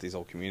 We got these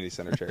old community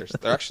center chairs.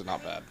 They're actually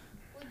not bad.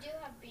 We do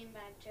have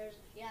beanbag chairs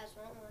if you guys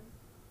want one.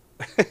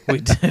 We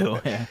do.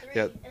 Yeah. Three.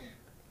 Yeah.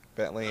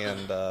 Bentley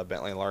and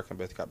Larkin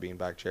both got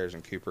beanbag chairs,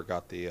 and Cooper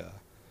got the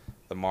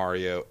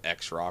Mario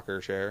X rocker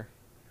chair.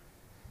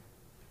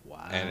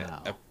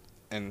 Wow.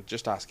 And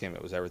just ask him,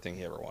 it was everything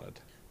he ever wanted.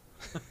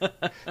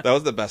 That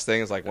was the best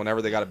thing. Is like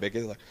whenever they got a big,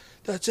 he's like,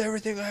 "That's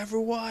everything I ever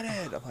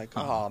wanted." I'm like,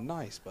 "Oh,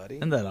 nice, buddy."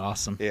 Isn't that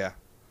awesome? Yeah.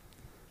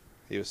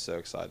 He was so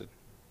excited.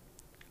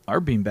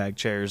 Our beanbag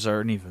chairs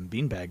aren't even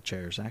beanbag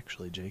chairs,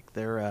 actually, Jake.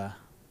 They're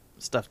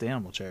stuffed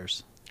animal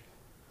chairs.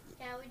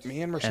 Yeah, we just Me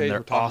and And Mercedes they're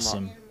were talking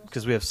awesome about.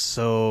 because we have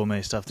so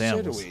many stuffed So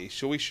animals. do we.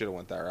 So we should have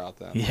went that route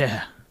then.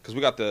 Yeah. Because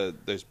we got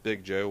those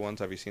Big Joe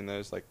ones. Have you seen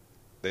those? Like,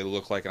 they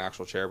look like an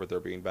actual chair, but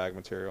they're beanbag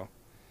material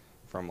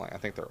from like I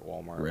think they're at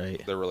Walmart.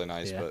 Right. They're really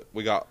nice. Yeah. But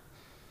we got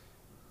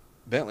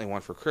Bentley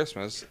one for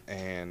Christmas,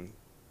 and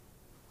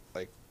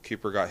like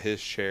Cooper got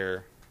his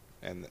chair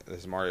and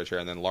his Mario chair,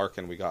 and then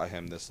Larkin we got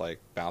him this like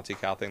bouncy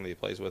cow thing that he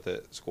plays with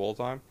at school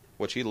time,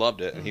 which he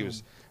loved it, and he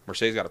was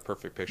Mercedes got a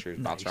perfect picture. He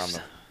was bouncing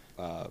around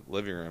the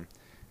living room,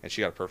 and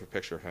she got a perfect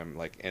picture of him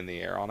like in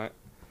the air on it.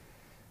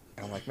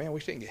 And I'm like, man, we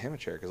shouldn't get him a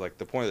chair because like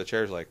the point of the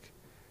chair is like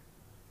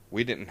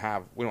we don't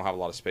have a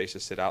lot of space to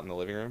sit out in the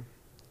living room,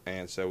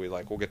 and so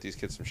we'll get these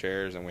kids some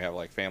chairs, and we have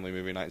like family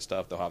movie night and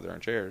stuff. They'll have their own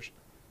chairs,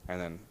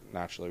 and then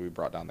naturally we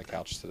brought down the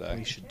couch today.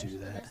 We should do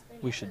that.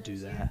 We should do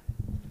that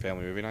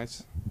Family movie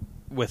nights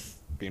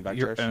with beanbag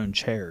your chairs. own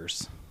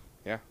chairs.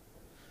 Yeah,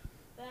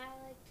 But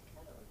I like to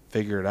cuddle.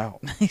 figure it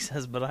out. He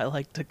says, "But I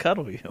like to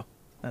cuddle you."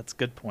 That's a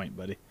good point,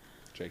 buddy.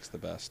 Jake's the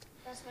best.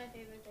 That's my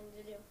favorite thing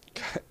to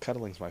do.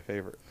 Cuddling's my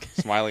favorite.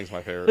 Smiling's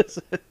my favorite.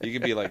 You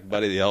could be like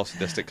Buddy the Elf's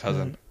distant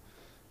cousin.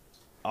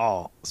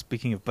 Oh,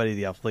 speaking of Buddy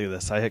the Elf, look at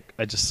this. I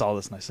just saw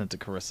this and I sent it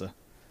to Carissa.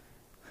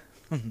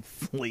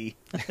 Flea.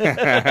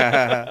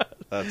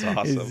 That's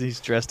awesome. He's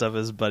dressed up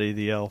as Buddy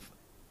the Elf.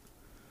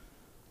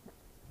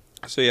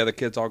 So yeah, the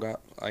kids all got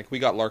we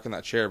got Larkin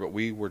that chair, but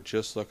we were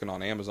just looking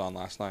on Amazon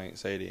last night,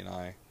 Sadie and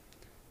I,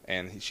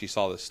 and she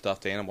saw this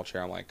stuffed animal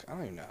chair. I'm like, I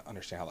don't even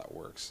understand how that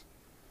works.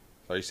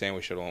 So are you saying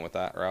we should have went with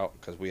that route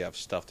because we have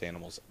stuffed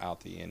animals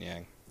out the yin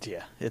yang?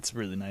 Yeah, it's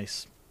really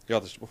nice.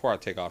 Before I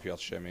take off, you have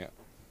to show me it.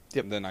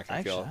 Yep. And then I can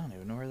Actually, feel. I don't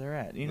even know where they're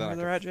at. You know Then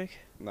where I they're can at, Jake?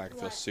 Then I can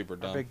feel What? super Our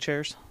dumb. big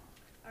chairs.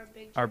 Our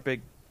Our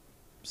big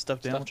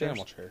stuffed animal Stuffed chairs.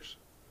 animal chairs.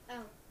 Oh,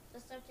 the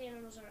stuffed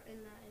animals aren't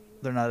in that anymore.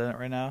 They're not in it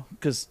right now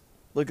because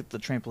look at the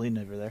trampoline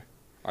over there.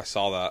 I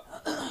saw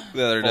that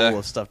the other Full day.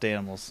 of stuffed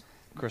animals.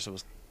 Carissa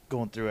was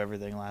going through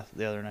everything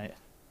the other night.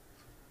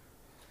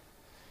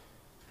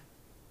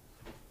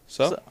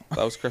 So that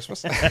was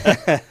Christmas.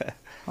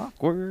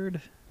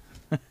 Awkward.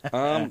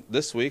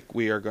 This week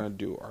we are going to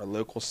do our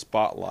local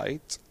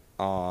spotlight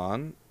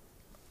on.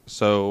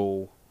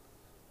 So,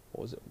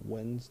 what was it?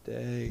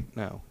 Wednesday?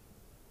 No.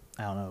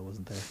 I don't know. It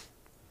wasn't there.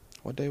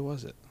 What day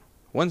was it?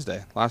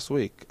 Wednesday last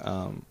week.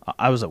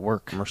 I was at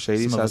work.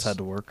 Mercedes Some of us has- had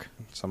to work.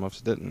 Some of us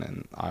didn't,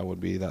 and I would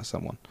be that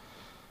someone.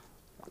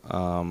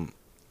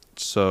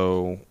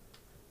 So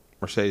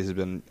Mercedes has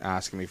been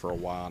asking me for a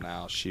while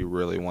now. She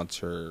really wants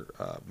her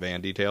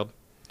van detailed.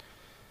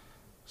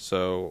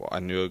 So I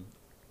knew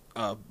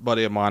a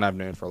buddy of mine I've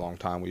known for a long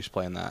time. We used to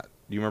play in that.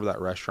 Do you remember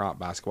that restaurant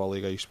basketball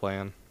league I used to play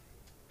in?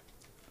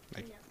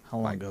 No. How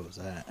long Like- ago was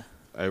that?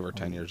 Over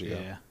 10 years ago.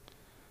 Yeah.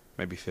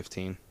 Maybe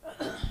 15.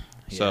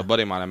 So Yeah. a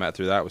buddy of mine I met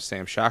through that was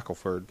Sam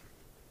Shackelford.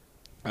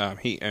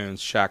 He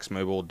owns Shack's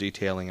Mobile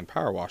Detailing and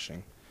Power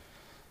Washing.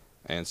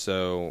 And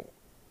so,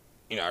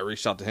 I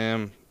reached out to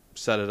him,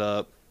 set it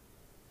up.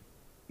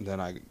 Then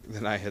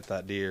I hit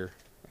that deer.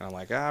 And I'm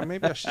like,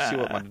 maybe I should see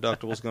what my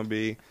deductible is going to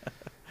be.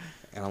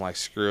 And I'm like,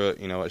 screw it.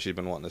 You know what? She's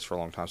been wanting this for a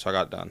long time. So I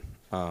got done.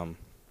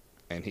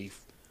 And he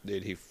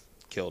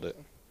killed it.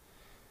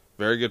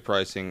 Very good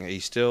pricing.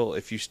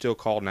 If you still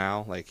call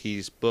now, like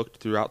he's booked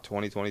throughout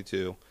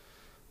 2022.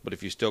 But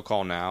if you still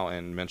call now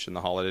and mention the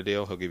holiday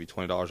deal, he'll give you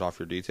 $20 off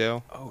your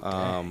detail.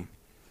 Okay.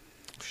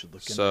 Should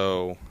look into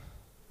So,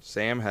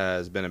 Sam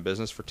has been in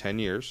business for 10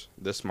 years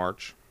this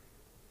March.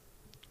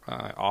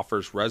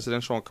 Offers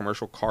residential and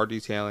commercial car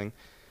detailing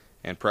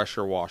and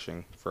pressure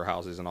washing for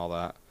houses and all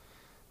that.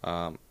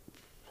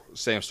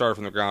 Sam started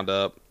from the ground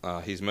up.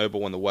 He's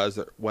mobile when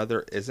the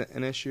weather isn't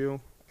an issue.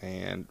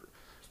 And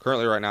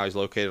currently right now he's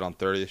located on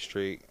 30th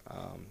Street.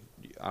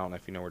 I don't know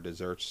if you know where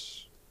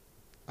Desserts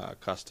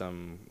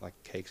custom like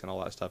cakes and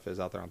all that stuff is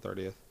out there on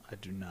 30th. I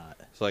do not.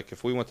 So like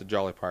if we went to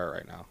Jolly Pirate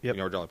right now, Yep. you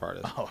know where Jolly Pirate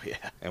is, Oh, yeah.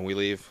 and we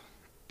leave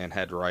and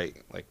head right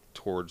like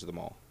towards the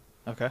mall.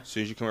 Okay. As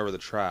soon as you come over the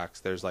tracks,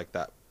 there's like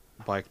that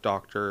Bike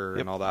Doctor Yep.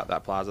 and all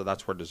that plaza.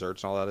 That's where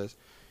Desserts and all that is.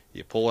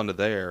 You pull into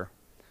there,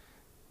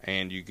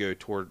 and you go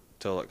toward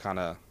till it kind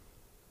of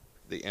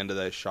the end of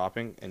that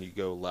shopping, and you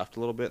go left a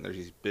little bit, and there's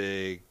these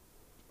big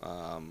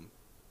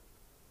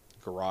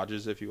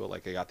garages, if you will.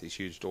 Like they got these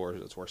huge doors.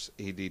 That's where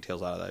he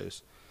details out of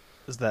those.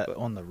 Is that But-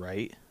 on the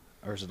right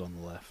or is it on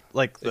the left?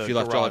 Like the If you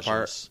left Jolly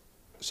garages.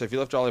 So if you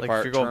left Jolly Like, Pirate,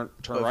 if you're going-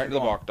 turn if right you're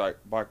into the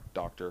Bike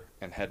Doctor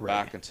and head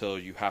Right. back until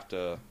you have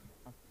to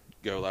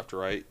go left or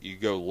right. You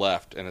go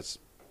left, and it's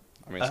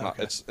not.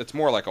 Okay. It's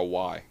more like a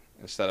Y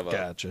instead of a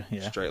Gotcha.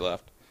 Yeah. straight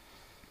left.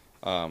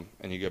 And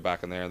you go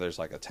back in there. There's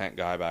like a tent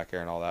guy back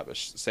there and all that. But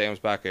Sam's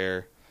back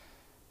there,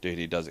 dude.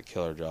 He does a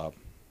killer job.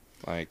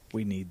 Like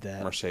We need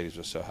that. Mercedes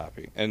was so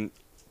happy, and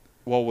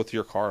well, with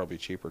your car, it'll be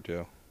cheaper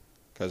too,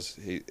 because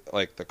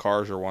the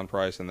cars are one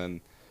price, and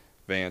then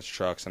vans,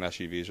 trucks, and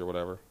SUVs or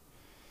whatever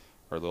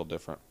are a little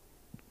different.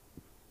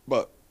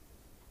 But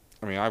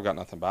I mean, I've got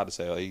nothing bad to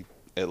say.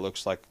 It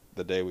looks like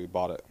the day we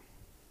bought it.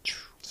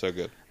 So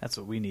good. That's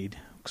what we need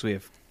because we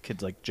have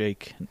kids like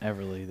Jake and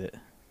Everly that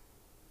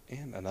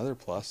And another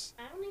plus,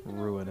 I don't even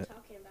know Ruin what we're it.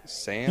 talking about. Right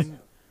Sam, now,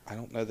 I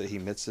don't know that he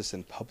admits this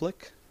in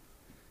public,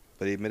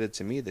 but he admitted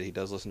to me that he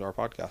does listen to our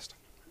podcast.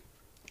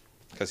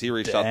 Because he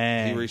reached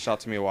Dang. out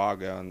to me a while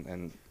ago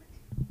and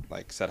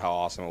like said how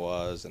awesome it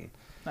was, and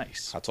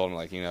Nice. I told him,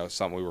 like,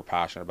 something we were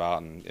passionate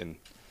about,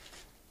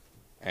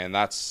 and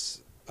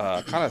that's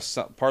kind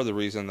of part of the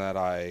reason that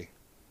I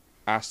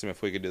asked him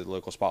if we could do the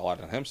local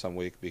spotlight on him some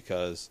week,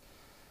 because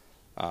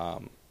I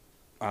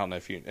don't know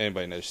if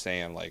anybody knows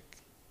Sam. Like,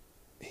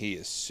 he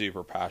is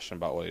super passionate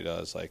about what he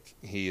does. Like,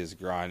 he is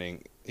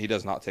grinding. He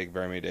does not take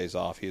very many days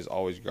off. He is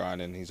always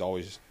grinding. He's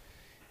always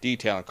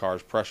detailing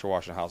cars, pressure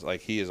washing the house.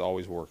 Like, he is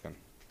always working.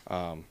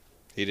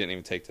 He didn't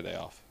even take today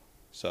off.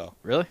 So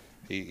Really?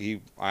 I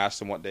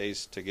asked him what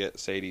days to get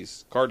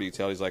Sadie's car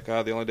detailed. He's like,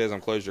 the only days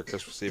I'm closed are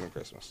Christmas Eve and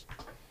Christmas.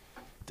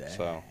 Dang.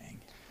 So,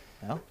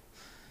 Well,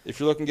 if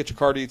you're looking to get your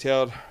car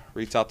detailed,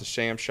 reach out to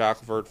Sam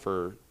Shackelford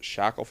for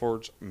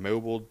Shackelford's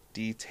Mobile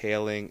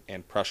Detailing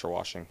and Pressure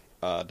Washing.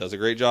 Does a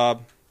great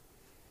job.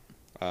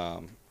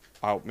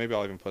 Maybe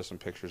I'll even put some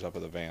pictures up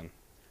of the van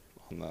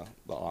on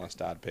the Honest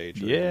Dad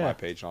page, or my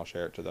page, and I'll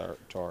share it to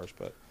ours.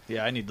 But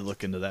yeah, I need to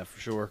look into that for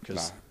sure,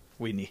 because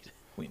we need.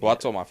 Well, I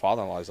told my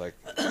father-in-law, he's like,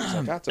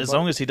 as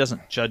long as he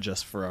doesn't judge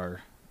us for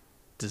our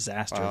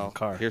disaster of a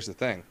car. Here's the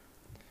thing.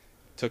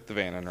 Took the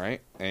van in,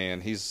 right?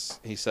 And he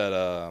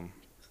said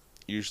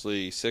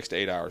usually 6 to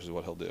 8 hours is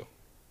what he'll do.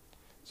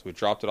 So we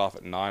dropped it off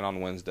at 9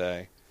 on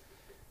Wednesday.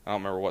 I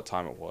don't remember what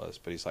time it was,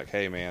 but he's like,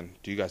 hey, man,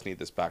 do you guys need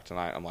this back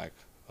tonight? I'm like,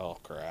 oh,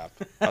 crap.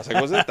 I was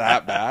like, was it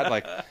that bad?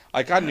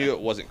 Like I knew it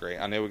wasn't great.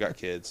 I knew we got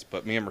kids,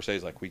 but me and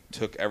Mercedes, like, we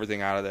took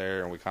everything out of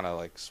there, and we kind of,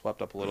 like,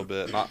 swept up a little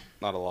bit. Not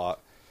a lot.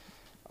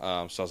 So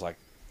I was like,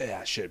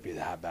 yeah, it shouldn't be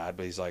that bad.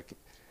 But he's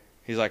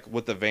like,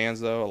 with the vans,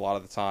 though, a lot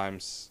of the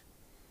times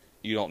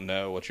you don't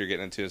know what you're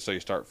getting into, so you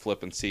start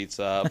flipping seats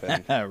up.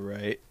 And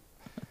right.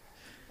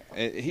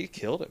 He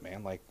killed it,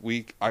 man. Like,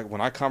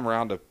 when I come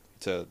around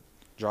to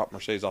drop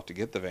Mercedes off to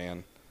get the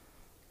van,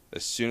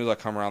 as soon as I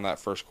come around that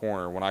first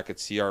corner, when I could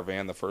see our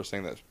van, the first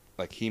thing that,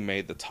 like, he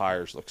made the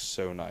tires look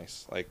so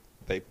nice. Like,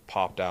 they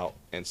popped out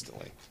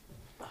instantly.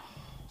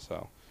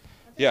 So,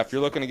 yeah, if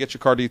you're looking to get your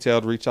car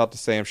detailed, reach out to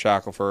Sam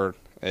Shackelford.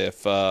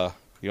 If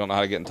you don't know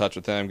how to get in touch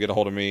with him, get a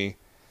hold of me,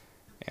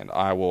 and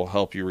I will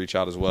help you reach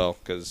out as well,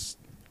 because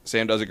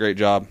Sam does a great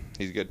job.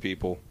 He's good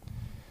people.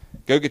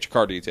 Go get your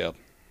car detailed,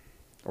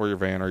 or your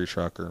van, or your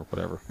truck, or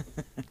whatever.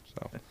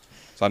 So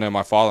I know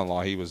my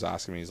father-in-law, he was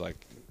asking me, he's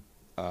like,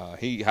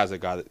 he has a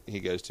guy that he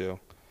goes to,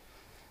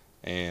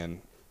 and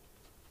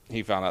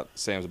he found out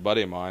Sam's a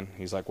buddy of mine.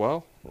 He's like,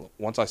 well,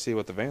 once I see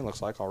what the van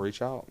looks like, I'll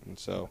reach out. And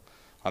so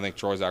I think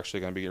Troy's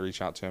actually going to be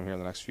reaching out to him here in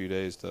the next few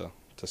days to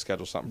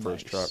schedule something for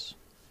his truck.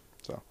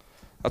 So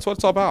that's what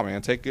it's all about,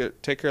 man. Take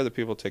care of the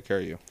people, take care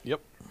of you.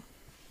 Yep.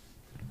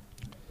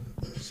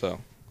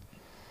 So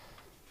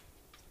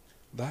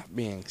that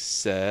being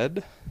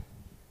said,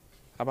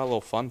 how about a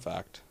little fun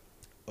fact?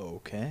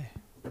 Okay.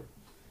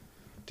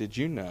 Did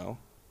you know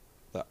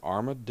that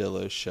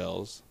armadillo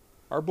shells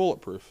are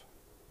bulletproof?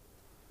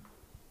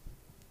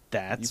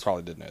 You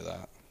probably didn't know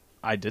that.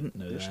 I didn't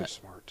know You're that.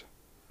 so smart.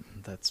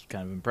 That's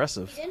kind of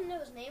impressive. You didn't know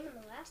his name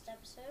in the last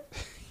episode.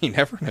 He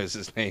never knows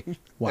his name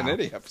Wow. in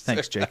any episode.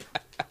 Thanks, Jake.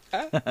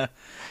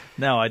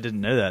 No, I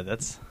didn't know that.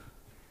 That's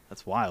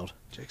wild.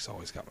 Jake's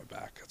always got my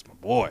back. That's my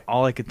boy.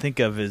 All I could think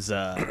of is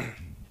the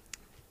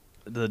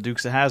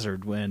Dukes of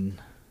Hazzard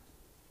when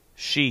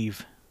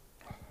Sheev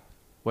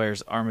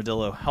wears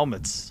armadillo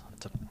helmets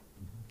to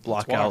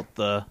block out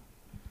the...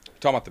 You're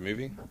talking about the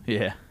movie?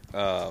 Yeah.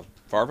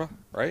 Farva,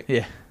 right?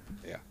 Yeah.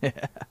 Yeah.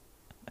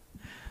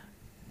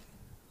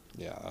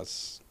 Yeah,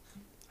 that's...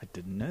 I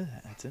didn't know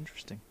that. That's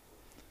interesting.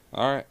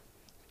 All right.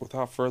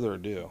 Without further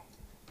ado,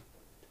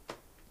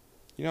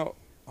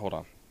 hold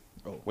on.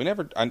 Oh. We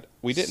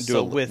didn't do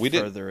so it with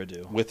further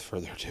ado. With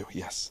further ado,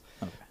 yes.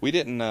 Okay. We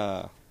didn't.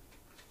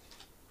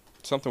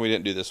 Something we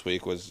didn't do this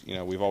week was,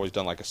 we've always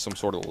done like some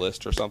sort of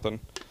list or something.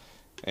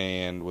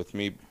 And with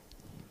me,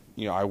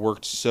 I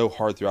worked so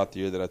hard throughout the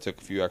year that I took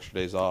a few extra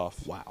days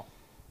off. Wow.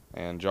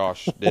 And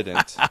Josh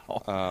didn't.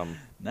 Wow.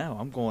 No,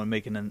 I'm going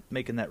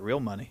making that real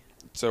money.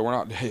 So we're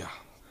not. Yeah,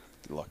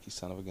 lucky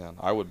son of a gun.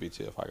 I would be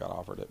too if I got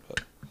offered it.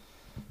 But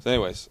so,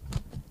 anyways,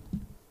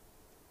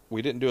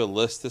 we didn't do a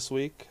list this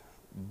week,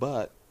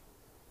 but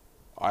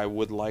I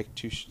would like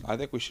to. I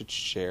think we should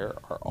share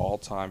our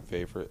all-time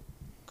favorite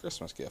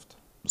Christmas gift.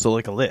 So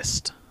like a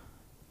list.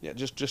 Yeah,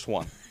 just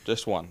one.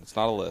 Just one. It's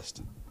not a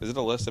list. Is it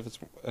a list? It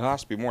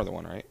has to be more than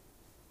one, right?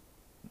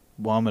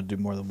 Well, I'm gonna do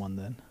more than one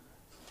then.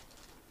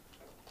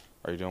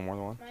 Are you doing more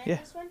than one? Can I Yeah.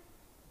 have this one?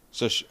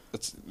 So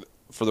it's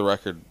for the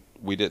record.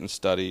 We didn't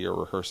study or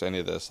rehearse any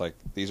of this. Like,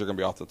 these are going to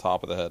be off the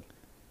top of the head.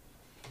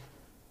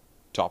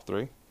 Top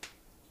 3?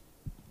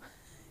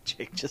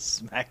 Jake just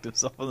smacked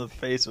himself in the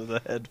face with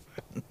the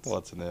headphones.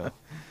 What's new?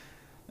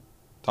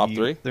 Top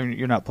 3?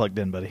 You're not plugged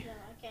in, buddy. No,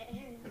 I can't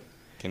hear you.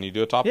 Can you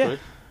do a top 3?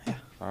 Yeah.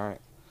 All right.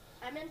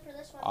 I'm in for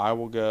this one. I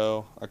will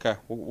go. Okay,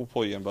 we'll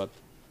pull you in, bud.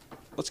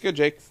 Let's go,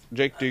 Jake.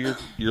 Jake, do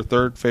your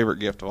third favorite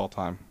gift of all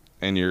time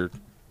and your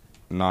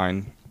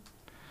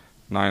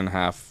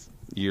 9.5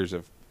 years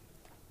of,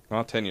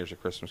 10 years of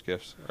Christmas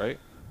gifts, right?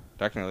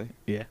 Technically.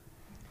 Yeah.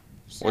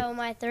 So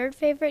my third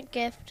favorite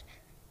gift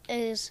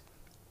is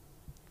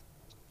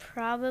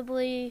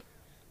probably...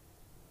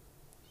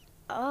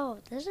 Oh,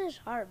 this is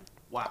hard.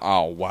 Wow.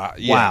 Oh, wow.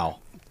 Yeah. Wow.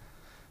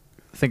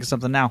 Think of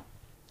something now.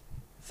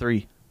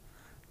 3,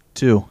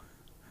 2,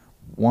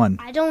 1.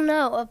 I don't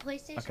know. A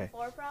PlayStation Okay.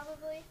 4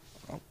 probably.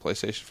 Oh,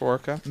 PlayStation 4,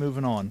 okay.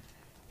 Moving on.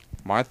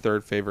 My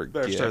third favorite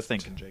Better gift. start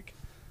thinking, Jake.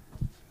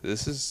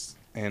 This is,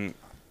 and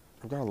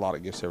I've got a lot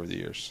of gifts over the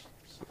years.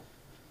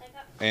 I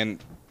got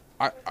And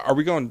are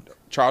we going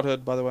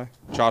childhood, by the way?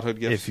 Childhood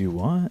gifts? If you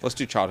want. Let's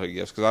do childhood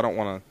gifts because I don't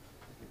want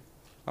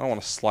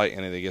to slight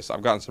any of the gifts.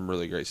 I've gotten some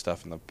really great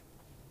stuff in the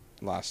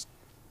last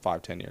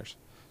 5-10 years.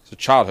 So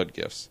childhood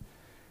gifts.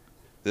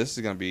 This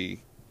is going to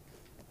be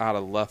out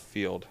of left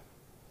field.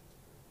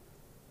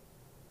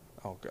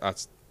 Oh,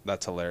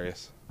 that's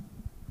hilarious.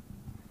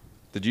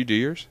 Did you do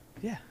yours?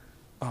 Yeah.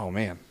 Oh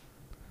man.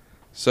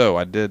 So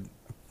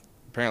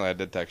apparently I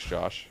did text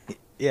Josh.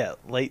 Yeah,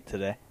 late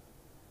today.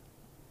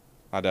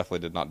 I definitely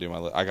did not do my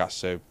list. I got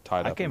so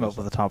tied up. I came up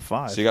with a top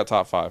 5. So you got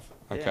top 5.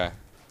 Okay. Yeah.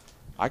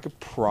 I could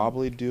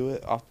probably do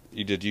it.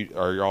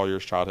 Are all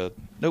yours childhood?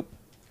 Nope.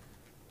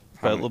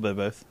 How But a many? little bit of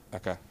both.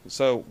 Okay.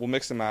 So we'll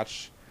mix and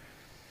match.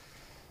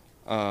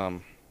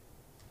 I'm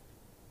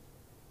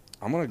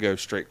going to go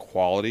straight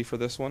quality for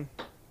this one.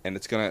 And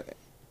it's going to,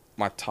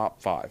 my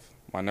top 5.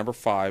 My number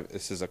 5,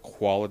 this is a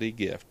quality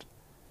gift.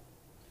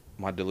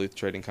 My Duluth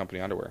Trading Company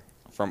underwear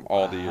from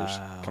all the years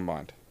Wow.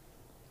 combined.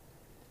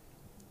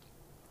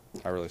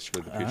 I really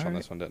screwed the pooch on Alright.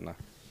 this one, didn't I?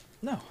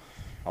 No.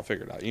 I'll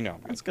figure it out. You know,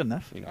 That's good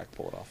enough. you know I can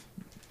pull it off.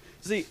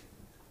 See,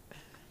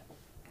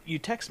 you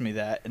text me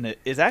that, and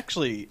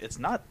it's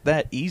not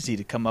that easy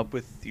to come up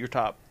with your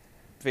top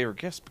favorite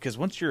gifts because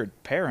once you're a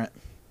parent,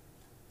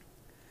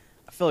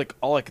 I feel like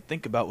all I could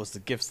think about was the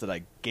gifts that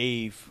I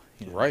gave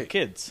my Right.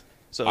 kids.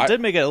 So it did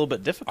make it a little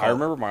bit difficult. I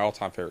remember my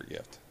all-time favorite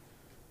gift.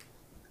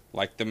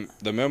 Like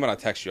the moment I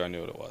texted you, I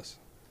knew what it was.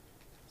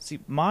 See,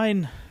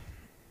 mine,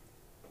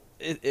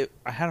 I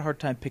had a hard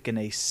time picking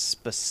a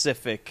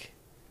specific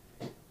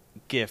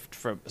gift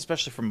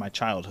especially from my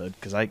childhood,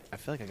 because I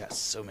feel like I got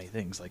so many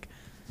things, like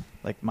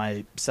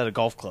my set of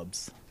golf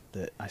clubs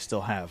that I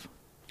still have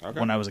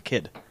when I was a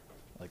kid.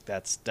 Like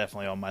that's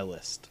definitely on my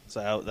list.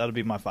 So that'll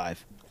be my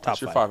 5. Top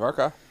That's your 5.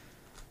 Okay.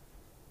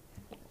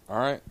 All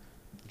right,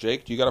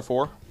 Jake, you got a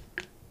 4?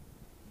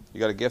 You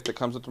got a gift that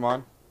comes into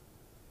mind?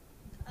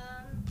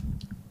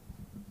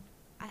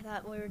 I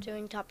thought we were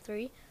doing top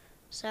 3.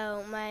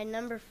 So my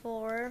number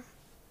 4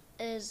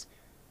 is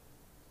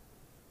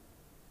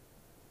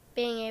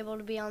being able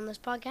to be on this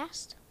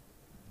podcast.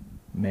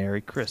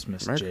 Merry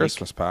Christmas, Merry Jake.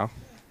 Christmas, pal.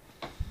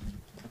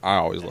 I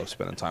always love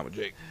spending time with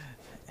Jake.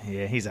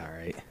 Yeah, he's all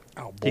right.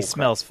 Oh, He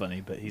smells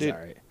funny, but he's Dude. all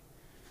right.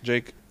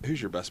 Jake,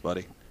 who's your best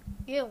buddy?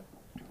 You.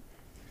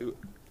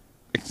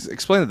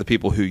 Explain to the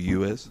people who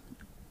you is.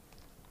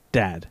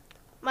 Dad.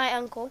 My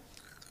uncle.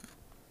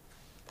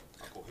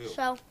 Uncle who?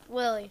 So,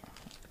 Willie.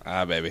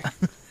 Ah, baby.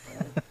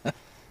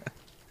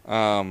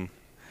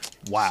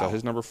 Wow. So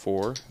his number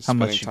 4. Is How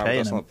much spending you time paying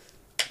with us him?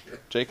 on-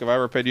 Jake, have I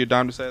ever paid you a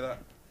dime to say that?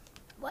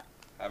 What?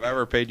 Have I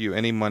ever paid you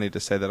any money to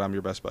say that I'm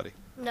your best buddy?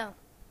 No.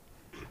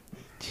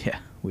 Yeah,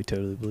 we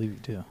totally believe you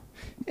too.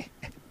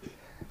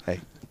 Hey,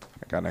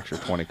 I got an extra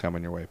 20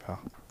 coming your way, pal.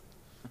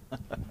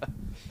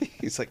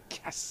 He's like,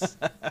 yes.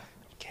 I'm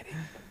kidding.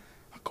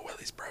 Uncle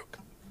Willie's broke.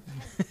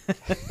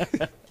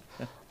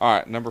 All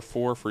right, number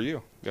 4 for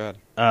you. Go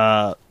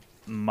ahead.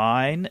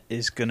 Mine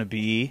is gonna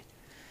be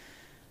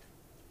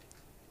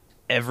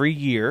every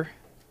year.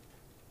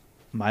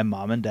 My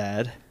mom and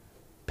dad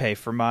pay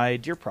for my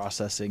deer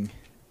processing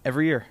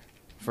every year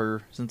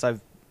since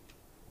I've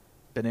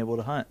been able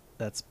to hunt.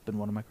 That's been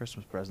one of my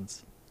Christmas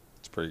presents.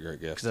 It's a pretty great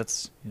gift.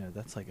 Because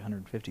that's like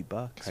 $150.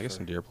 Can I get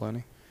some deer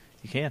planning?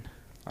 You can.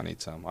 I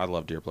need some. I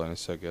love deer planning.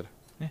 It's so good.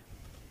 Yeah.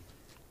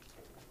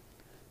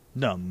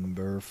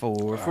 Number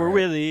 4 for right.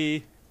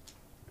 Willie.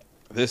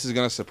 This is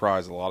going to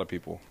surprise a lot of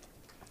people.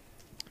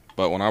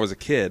 But when I was a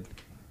kid,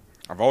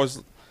 I've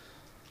always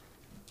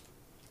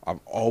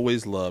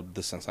loved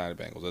the Cincinnati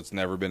Bengals. That's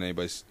never been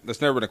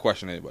a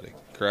question to anybody,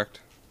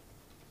 correct?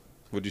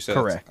 Would you say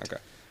Correct. That's,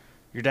 okay.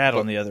 Your dad, But-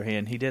 on the other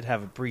hand, he did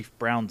have a brief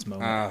Browns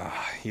moment.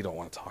 You don't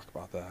want to talk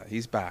about that.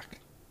 He's back.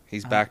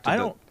 He's back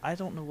to I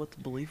don't know what to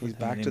believe He's with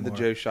him back to the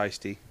anymore. Joe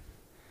Shiesty.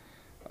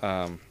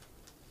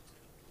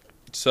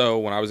 So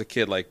when I was a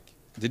kid, like,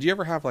 did you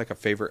ever have like a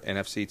favorite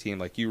NFC team?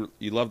 Like you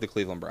love the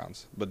Cleveland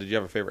Browns, but did you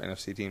have a favorite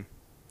NFC team?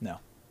 No.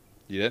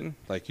 You didn't?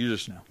 Like you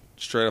just No.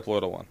 straight up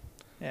loyal to one.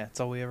 Yeah, it's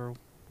all we ever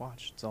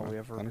watched. It's all we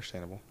ever...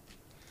 Understandable.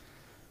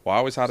 Well, I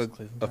always had It's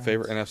Cleveland a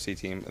favorite Browns. NFC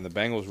team, and the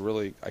Bengals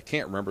really, I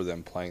can't remember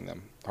them playing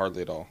them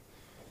hardly at all.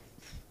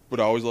 But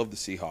I always loved the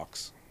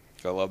Seahawks.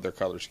 I love their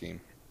color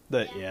scheme.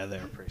 Yeah, they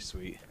were pretty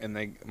sweet. And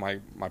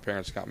my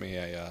parents got me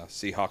a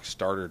Seahawks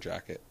starter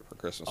jacket for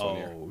Christmas one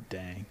year. Oh,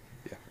 dang.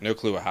 Yeah, no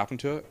clue what happened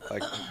to it.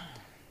 Like,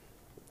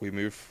 we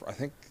moved, I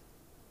think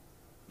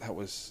that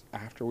was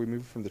after we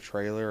moved from the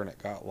trailer, and it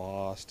got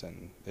lost,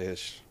 and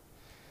it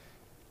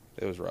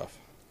was rough.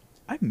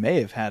 I may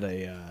have had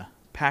a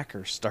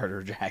Packers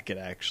starter jacket,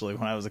 actually,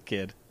 when I was a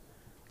kid.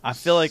 I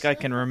feel like I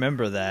can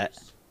remember that.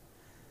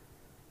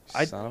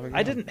 Son of a I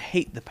gun. didn't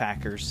hate the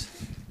Packers.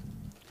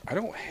 I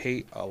don't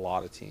hate a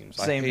lot of teams.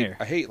 Same here.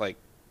 I hate like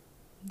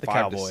The 5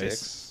 Cowboys. to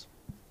 6.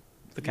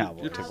 The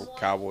Cowboys. Your typical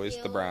Cowboys,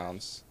 the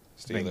Browns,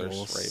 Steelers,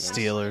 Bengals, Ravens.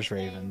 Steelers,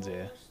 Ravens,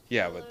 yeah.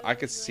 Yeah, but I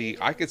could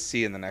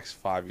see in the next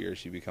 5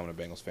 years you becoming a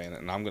Bengals fan,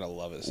 and I'm gonna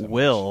love it. So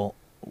much.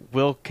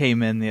 Will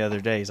came in the other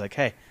day. He's like,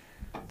 "Hey,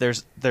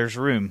 there's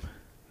room."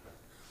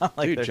 I'm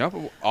like, Dude, jump!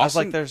 I was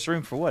like, "There's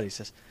room for what?" He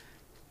says,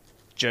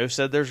 "Joe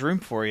said there's room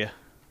for you.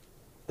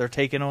 They're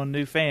taking on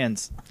new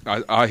fans."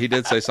 He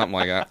did say something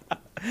like that.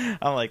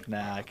 I'm like,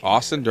 "Nah, I can't."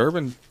 Austin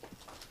Durbin,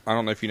 I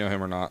don't know if you know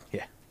him or not.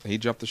 Yeah, he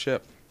jumped the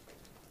ship.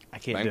 I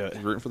can't do it.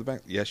 Rooting for the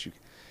bank. Yes, you.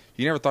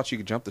 You never thought you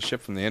could jump the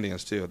ship from the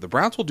Indians too. The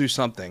Browns will do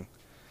something,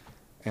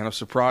 and I'm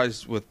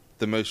surprised with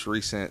the most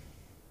recent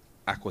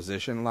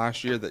acquisition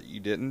last year that you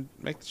didn't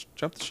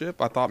jump the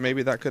ship. I thought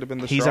maybe that could have been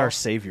the. He's straw. our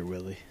savior,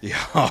 Willie.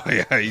 Yeah,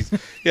 yeah.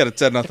 He had a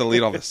 10-0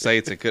 lead on the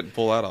Saints and couldn't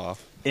pull that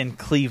off. In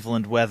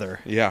Cleveland weather.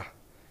 Yeah,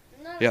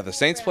 yeah. The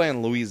Saints play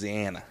in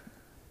Louisiana.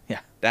 Yeah,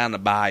 down the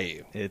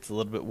bayou. It's a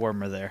little bit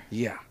warmer there.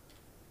 Yeah.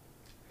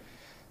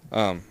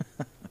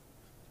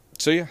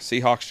 So yeah,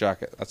 Seahawks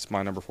jacket. That's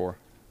my number 4.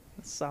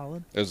 That's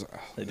solid. It was.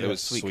 They It do have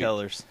was sweet sweet.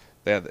 colors.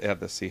 They had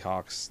the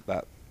Seahawks,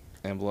 that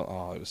emblem.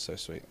 Oh, it was so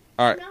sweet.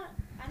 All right.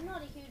 I'm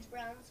not a huge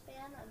Browns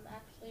fan. I'm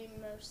actually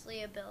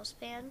mostly a Bills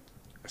fan.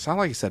 It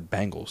sounded like you said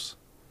Bengals.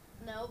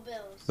 No,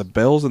 Bills. The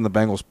Bills and the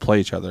Bengals play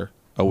each other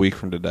a week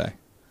from today.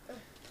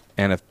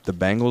 And if the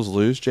Bengals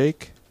lose,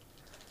 Jake,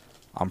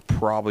 I'm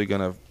probably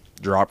going to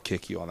drop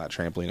kick you on that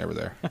trampoline over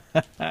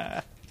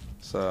there.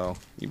 So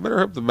you better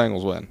hope the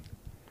Bengals win.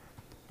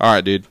 All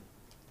right, dude.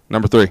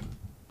 Number 3.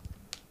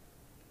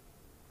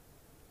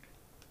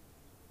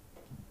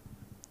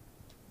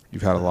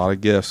 You've had a lot of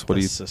gifts. What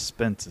do you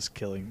Suspense is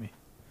killing me.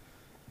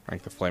 I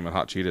think the Flamin'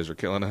 Hot Cheetos are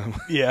killing him.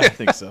 Yeah, I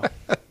think so.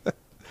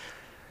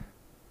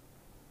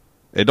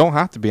 It don't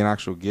have to be an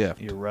actual gift.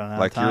 You're running out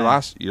like of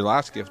time. your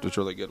last gift was a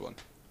really good one.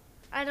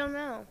 I don't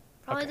know.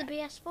 Probably Okay. the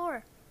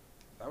PS4.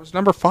 That was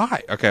number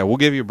 5. Okay, we'll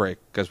give you a break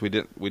because we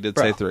did Bro.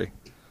 say 3.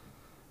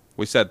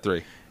 We said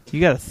 3.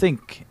 You got to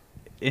think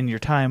in your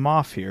time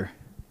off here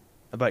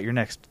about your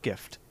next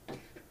gift.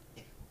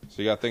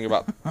 So you got to think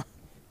about.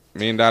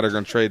 Me and Dad are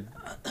going to trade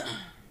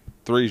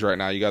 3s right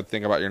now. You got to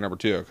think about your number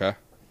 2. Okay.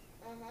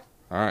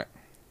 All right.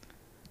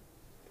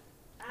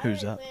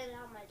 Who's up?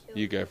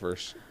 You go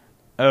first.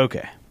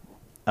 Okay.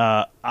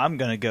 I'm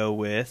going to go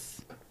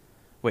with...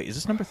 Wait, is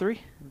this number 3?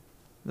 Is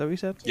that what you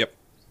said? Yep.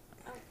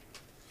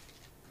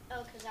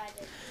 Oh, because I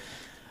did.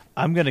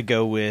 I'm going to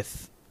go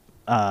with...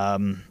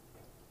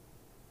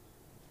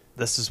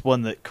 this is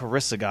one that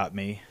Carissa got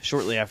me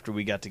shortly after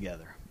we got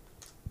together.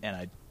 And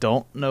I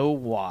don't know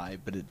why,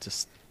 but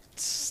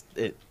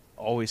it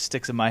always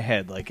sticks in my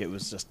head like it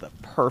was just the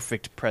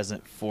perfect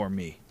present for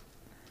me.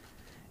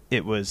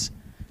 It was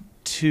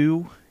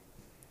 2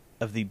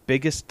 of the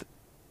biggest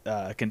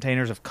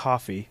containers of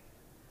coffee,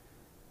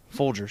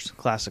 Folgers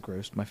Classic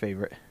Roast, my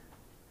favorite,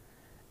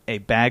 a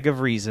bag of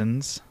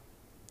Reasons.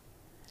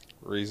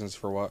 Reasons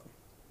for what?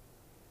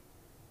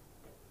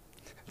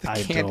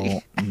 I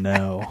candy. don't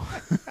know.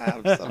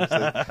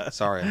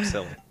 Sorry, I'm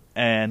silly.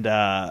 And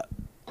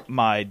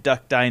my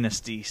Duck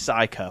Dynasty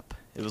Psy Cup.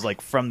 It was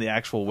like from the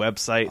actual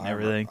website and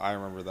everything. I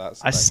remember that.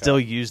 I still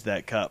use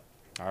that cup.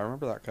 I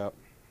remember that cup.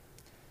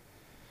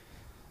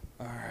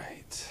 All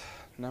right.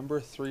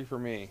 Number 3 for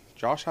me.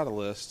 Josh had a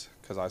list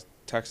because I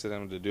texted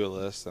him to do a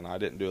list and I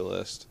didn't do a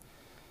list.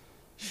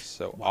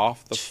 So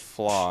off the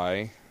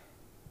fly,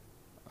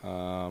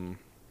 I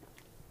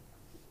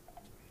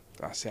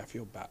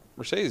feel bad.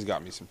 Mercedes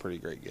got me some pretty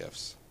great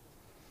gifts.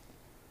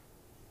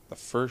 The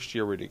first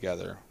year we were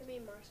together,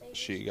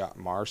 she got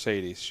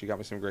Mercedes. She got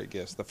me some great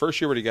gifts. The first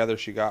year we were together,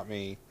 she got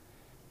me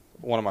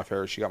one of my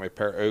favorites. She got me a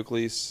pair of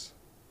Oakleys.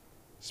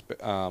 Some.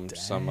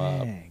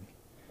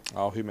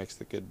 Who makes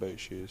the good boat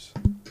shoes?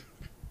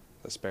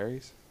 The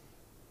Sperry's.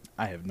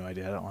 I have no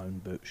idea. I don't own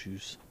boat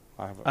shoes.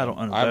 I don't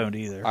own a boat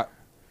either.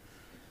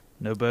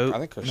 No boat. I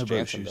think Chris no boat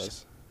Jansen shoes.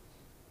 does.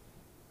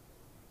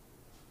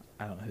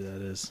 I don't know who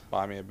that is.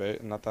 Buy me a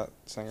boat, not that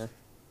singer.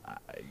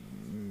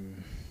 mm,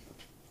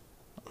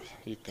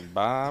 You can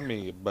buy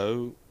me a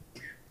boat.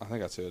 I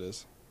think that's who it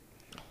is.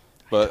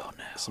 But don't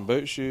know. some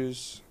boat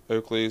shoes,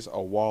 Oakleys,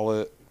 a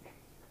wallet,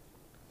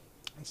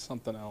 and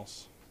something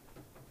else.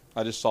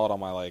 I just saw it on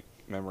my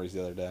memories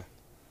the other day.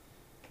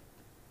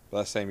 But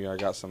that same year, I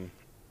got some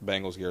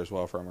Bengals gear as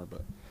well from her,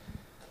 but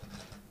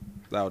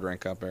that would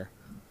rank up there.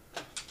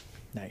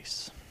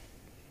 Nice.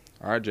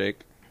 All right, Jake.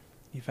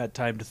 You've had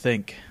time to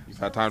think. You've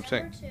had time to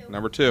think.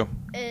 Number 2. Number 2.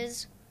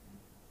 Is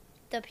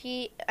not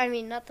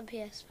the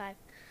PS5.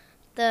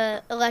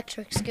 The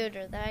electric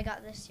scooter that I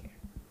got this year.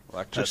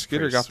 Electric That's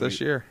scooter pretty got this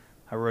sweet. year.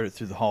 I rode it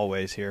through the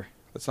hallways here.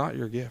 It's not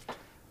your gift.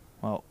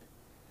 Well,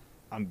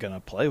 I'm gonna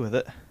play with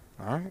it.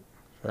 All right.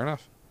 Fair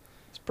enough.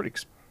 It's pretty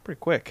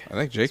quick. I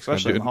think Jake's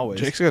Especially in the going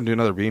hallways. to do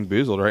another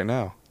BeanBoozled right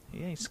now.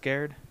 He ain't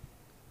scared.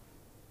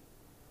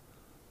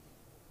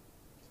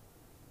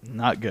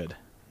 Not good.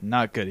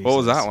 Not good. What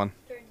was that one?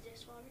 Dirty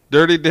dishwater.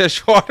 Dirty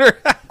dishwater.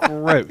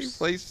 Gross.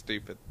 Play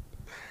stupid.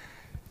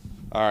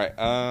 All right.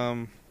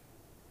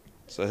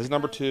 So his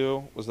number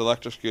 2 was the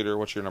electric scooter.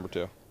 What's your number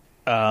 2?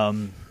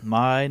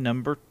 My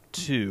number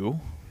 2.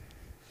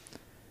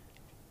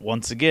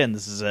 Once again,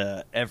 this is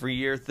a every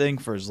year thing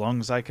for as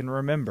long as I can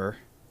remember.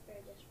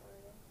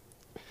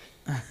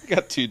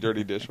 Got 2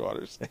 dirty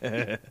dishwaters.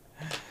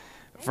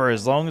 For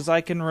as long as I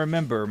can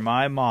remember,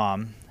 my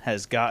mom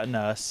has gotten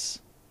us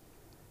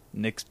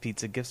Nick's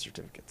Pizza gift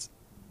certificates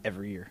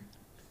every year.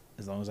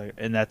 As long as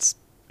and that's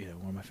one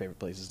of my favorite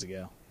places to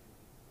go.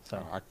 So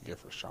I could get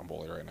for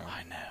Stromboli right now.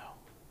 I know.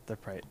 They're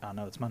probably. Oh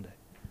no, it's Monday,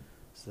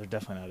 so they're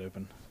definitely not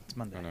open. It's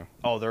Monday. I know.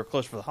 Oh, they're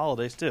closed for the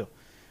holidays too.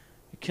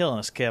 You're killing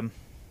us, Kim.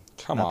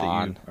 Come not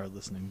on. that you are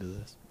listening to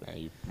this. Yeah,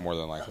 you more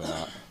than likely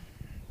not.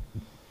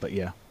 But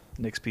yeah,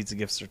 Nick's Pizza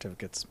gift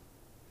certificates.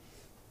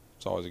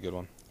 It's always a good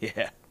one.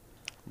 Yeah.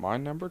 My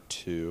number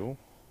 2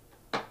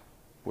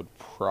 would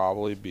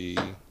probably be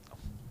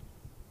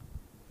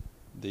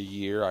the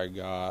year I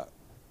got.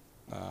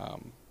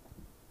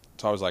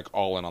 So I was like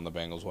all in on the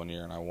Bengals one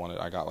year, and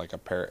I got like a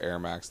pair of Air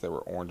Max that were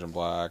orange and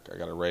black. I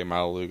got a Ray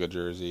Malaluga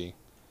jersey.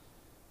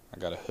 I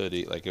got a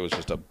hoodie. Like, it was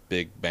just a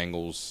big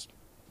Bengals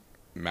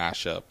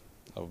mashup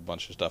of a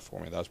bunch of stuff for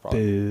me. That was probably.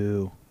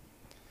 Boo.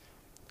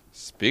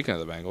 Speaking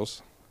of the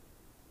Bengals,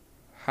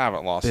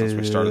 haven't lost since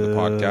we started the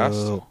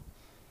podcast.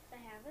 I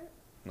haven't.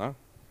 No,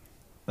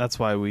 That's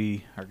why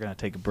we are going to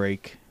take a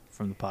break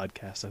from the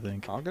podcast, I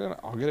think. I'll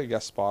get a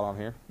guest spot on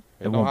here.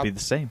 It won't be the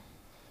same.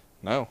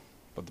 No,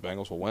 but the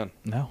Bengals will win.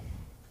 No.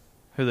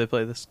 Who do they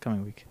play this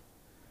coming week?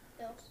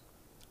 Bills.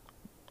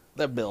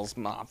 The Bills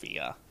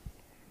Mafia.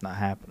 Not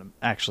happening.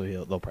 Actually,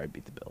 they'll probably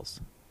beat the Bills.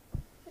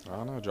 I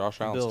don't know. Josh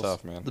The Allen's Bills,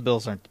 tough, man. The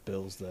Bills aren't the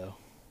Bills, though.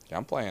 Yeah,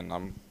 I'm playing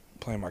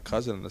my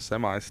cousin in the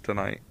semis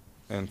tonight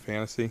in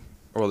fantasy,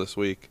 or this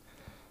week,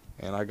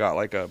 and I got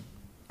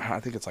I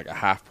think it's like a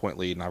half-point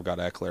lead, and I've got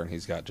Eckler, and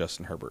he's got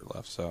Justin Herbert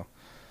left. So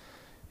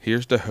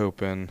here's to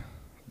hoping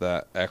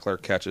that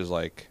Eckler catches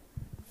like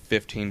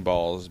 15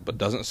 balls, but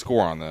doesn't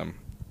score on them,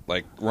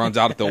 like runs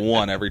out at the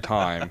 1 every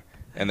time,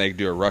 and they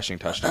do a rushing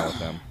touchdown with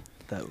him.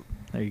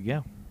 There you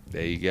go.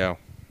 There you go.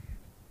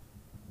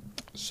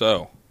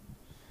 So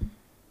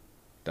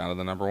down to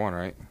the number 1,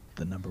 right?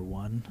 The number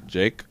 1.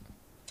 Jake,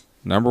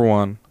 number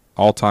 1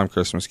 all-time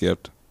Christmas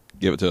gift.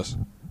 Give it to us.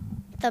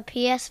 The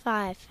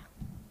PS5.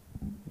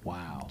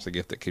 Wow. It's a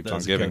gift that keeps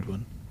That's on giving. a good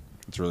one.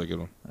 It's a really good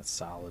one. That's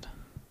solid.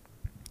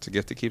 It's a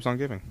gift that keeps on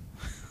giving.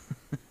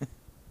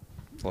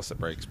 Unless it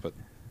breaks, but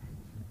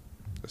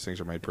those things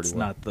are made pretty It's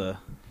well. not the,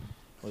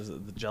 what is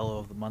it, the Jello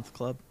of the Month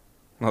Club?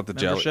 Not the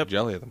membership?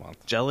 jelly of the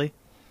month. Jelly?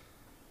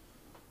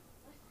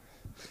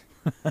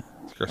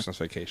 It's Christmas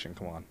vacation.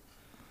 Come on.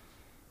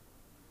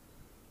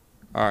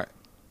 All right.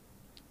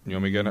 You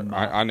want me to go? No.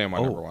 I know my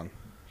Oh. number 1.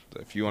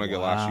 If you want to go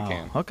last, you Wow.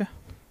 can. Okay.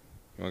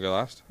 You want to go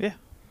last? Yeah. All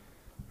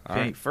If you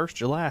right. ain't first,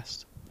 you're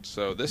last.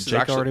 So this is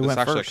Jake actually already went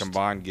a first.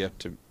 combined gift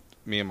to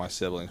me and my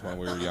siblings when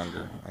we were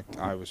younger.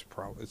 I was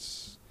probably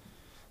it's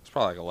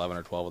probably like 11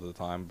 or 12 at the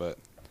time, but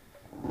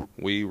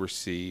we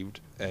received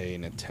a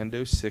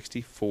Nintendo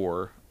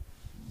 64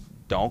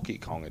 Donkey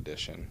Kong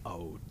edition,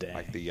 Oh, dang.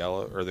 like the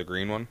yellow or the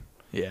green one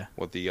Yeah.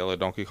 with the yellow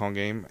Donkey Kong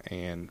game,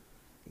 and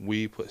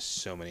we put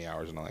so many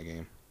hours into that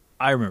game.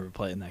 I remember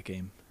playing that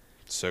game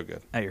It's so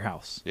good. at your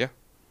house. Yeah,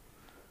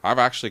 I've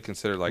actually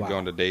considered Wow.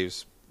 going to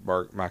Dave's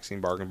Maxine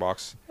Bargain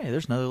Box. Hey,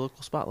 there's another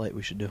local spotlight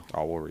we should do.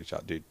 Oh, we'll reach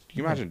out, dude. Can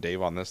you imagine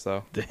Dave on this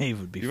though? Dave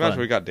would be Can you fun.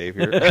 imagine we got Dave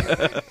here?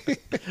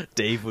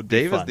 Dave would be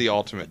Dave fun. is the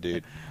ultimate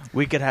dude.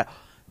 We could have...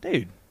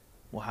 Dude,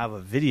 we'll have a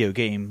video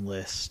game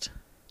list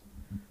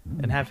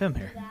and have him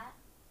here.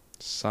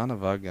 Son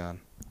of a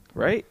gun.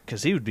 Right?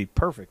 Because he would be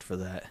perfect for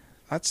that.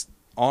 That's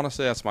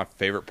honestly, that's my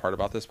favorite part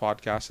about this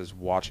podcast is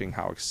watching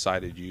how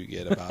excited you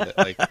get about it.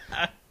 Like,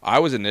 I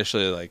was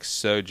initially like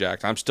so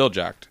jacked. I'm still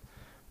jacked,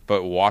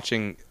 but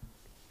watching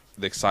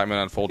the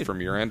excitement unfold from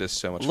your end is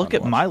so much fun. Look to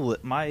at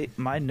watch.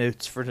 my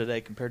notes for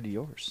today compared to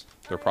yours.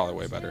 They're probably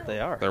way better. They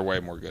are. They're way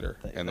more gooder.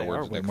 They- in the they words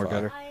are of way Nick more Fry.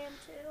 gooder. I am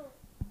too.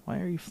 Why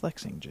are you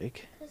flexing,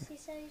 Jake? Because he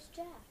said he's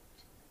jacked.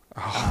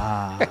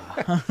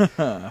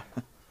 Ah.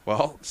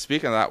 Well,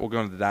 speaking of that, we'll go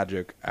into the dad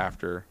joke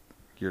after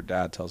your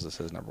dad tells us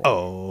his number 1.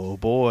 Oh,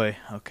 boy.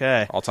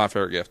 Okay. All-time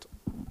favorite gift.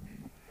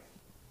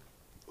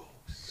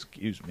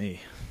 Excuse me.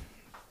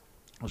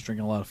 I was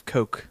drinking a lot of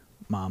Coke,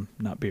 Mom,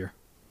 not beer.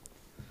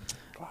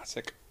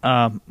 Classic.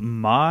 I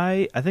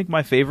think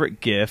my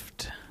favorite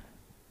gift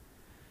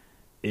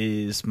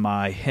is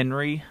my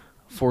Henry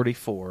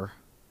 44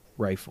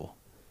 rifle.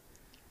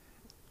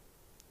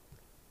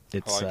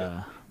 It's I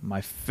like it.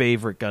 my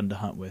favorite gun to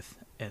hunt with.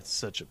 It's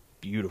such a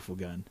beautiful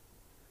gun.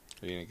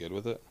 Are you any good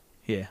with it?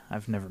 Yeah,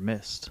 I've never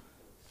missed.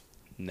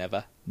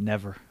 Never.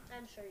 Never.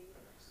 I'm sure you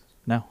missed.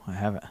 No, I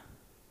haven't.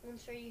 I'm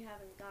sure you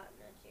haven't gotten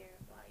a deer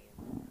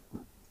by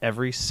you.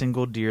 Every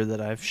single deer that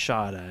I've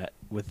shot at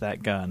with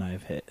that gun,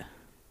 I've hit.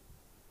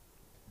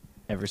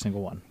 Every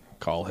single one.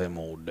 Call him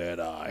old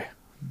Deadeye.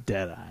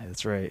 Deadeye,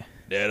 that's right.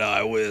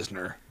 Deadeye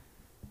Whisner.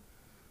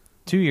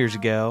 2 years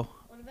ago,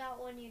 What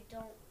about when you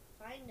don't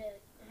find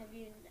it? Have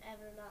you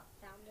ever not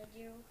found a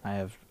deer?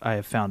 I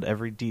have found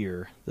every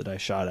deer that I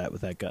shot at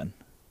with that gun.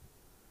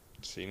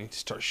 So you need to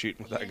start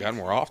shooting with that gun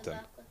more often.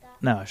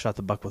 No, I shot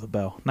the buck with a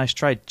bow. Nice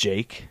try,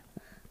 Jake.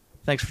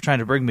 Thanks for trying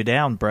to bring me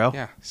down, bro.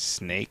 Yeah,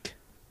 snake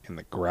in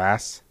the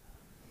grass.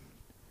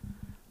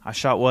 I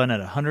shot one at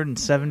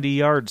 170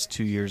 yards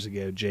 2 years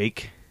ago,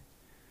 Jake.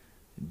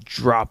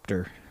 Dropped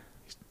her.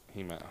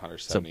 He meant So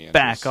 170 inches.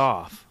 back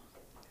off.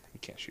 You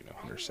can't shoot no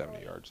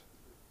 170 yards.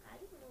 I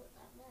didn't know what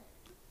that meant.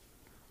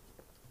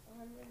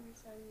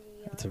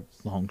 170 yards. It's a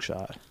long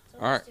shot. So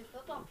All right. let's do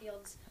football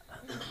fields.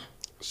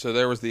 So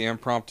there was the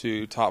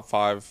impromptu top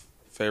 5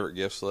 favorite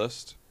gifts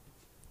list.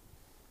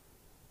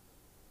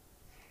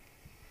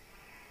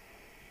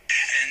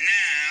 And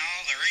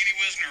now, the Randy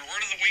Whisner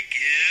word of the week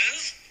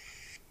is...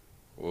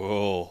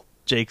 Whoa.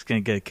 Jake's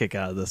going to get a kick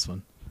out of this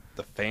one.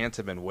 The fans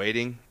have been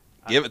waiting.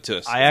 Give it to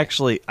us. I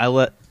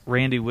let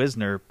Randy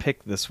Whisner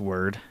pick this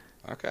word.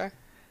 Okay.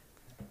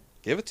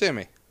 Give it to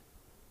me.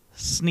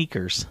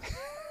 Sneakers.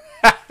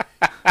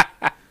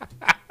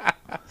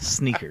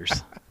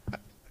 Sneakers.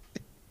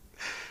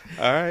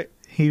 All right.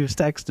 He was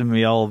texting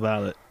me all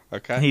about it.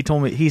 Okay. He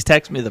told me he's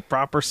texted me the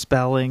proper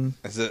spelling.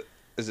 Is it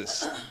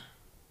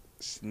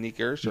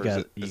sneakers or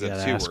You is it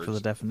gotta 2 ask words? for the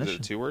definition. Is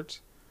it 2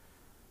 words?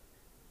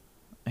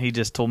 He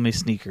just told me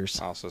sneakers.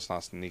 Oh, so it's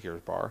not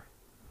sneakers bar.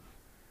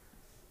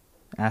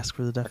 Ask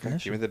for the Okay,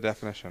 definition. give me the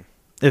definition.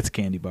 It's a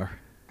candy bar.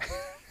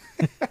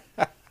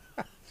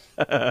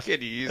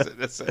 Can you use it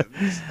in a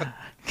sentence?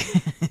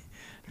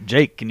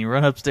 Jake, can you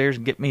run upstairs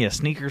and get me a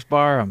Sneakers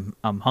bar?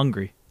 I'm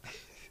hungry. I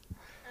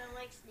don't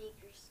like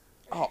sneakers.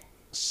 Oh,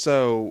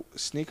 so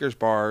sneakers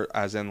bar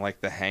as in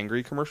like the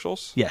hangry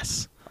commercials?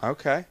 Yes.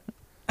 Okay.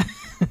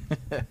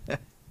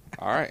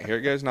 All right, here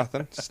it goes.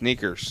 Nothing.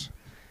 Sneakers.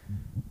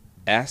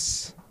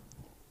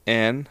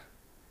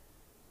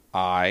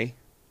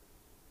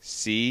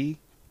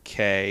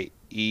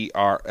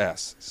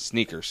 SNICKERS.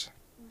 Sneakers.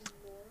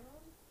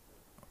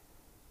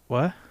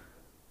 What? That's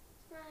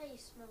not how you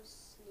smell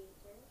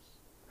sneakers.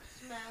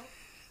 Smell.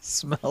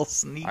 Smell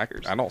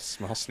sneakers. I don't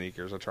smell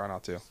sneakers. I try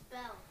not to.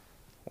 Spell.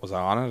 Was I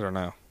on it or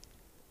no?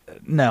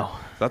 No.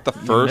 Is that the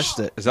You first?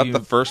 missed it. Is that You- the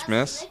first That's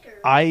miss?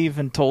 Snickers. I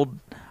even told,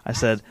 I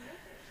said, That's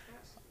Snickers,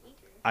 not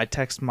sneakers. I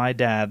texted my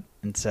dad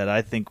and said,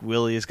 I think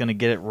Willie is going to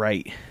get it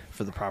right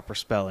for the proper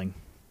spelling.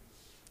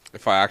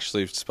 If I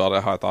actually spelled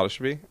it how I thought it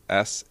should be,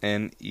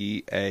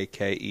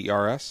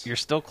 SNEAKERS. You're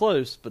still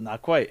close, but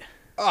not quite.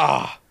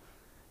 Ah,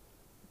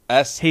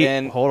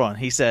 SN. Hold on.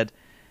 He said,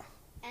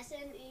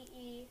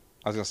 SNEE.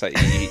 I was gonna say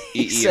EE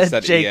he said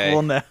instead of Jake EA.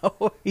 will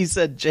know. He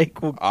said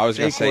Jake will. I was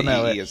gonna Jake say will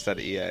know EE it. instead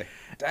of EA.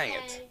 Dang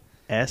it!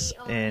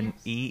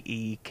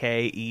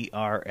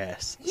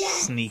 SNEEKERS. Yes!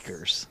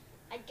 Sneakers.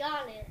 I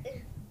got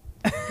it.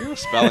 You're a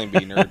spelling bee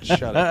nerd.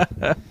 Shut up.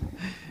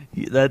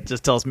 That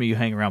just tells me you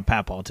hang around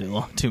Papaw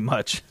too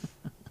much.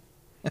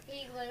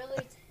 He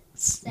literally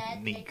said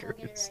Jake will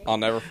get it Sneakers. right. I'll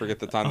never forget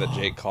the time that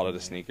Jake called it a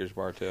sneakers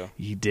bar too.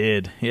 You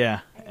did,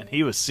 yeah. And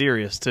he was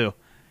serious, too.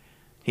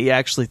 He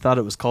actually thought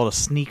it was called a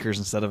Sneakers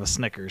instead of a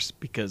Snickers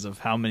because of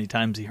how many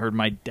times he heard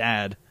my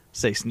dad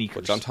say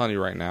Sneakers. Which I'm telling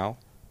you right now,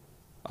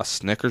 a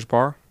Snickers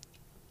bar,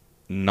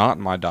 not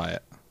in my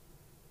diet.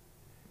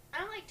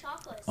 I don't like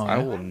chocolates. Oh, I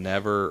yeah? will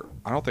never.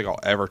 I don't think I'll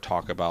ever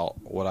talk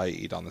about what I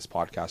eat on this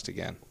podcast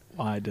again.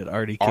 Why did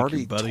Artie kick Artie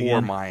your butt tore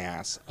again? my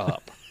ass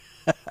up.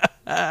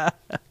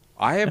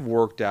 I have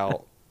worked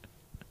out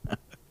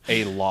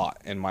a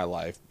lot in my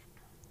life,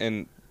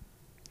 and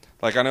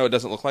like I know it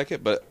doesn't look like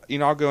it, but you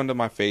know I'll go into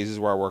my phases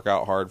where I work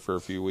out hard for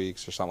a few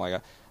weeks or something like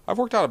that. I've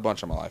worked out a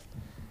bunch in my life,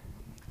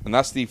 and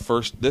that's the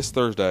first. This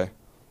Thursday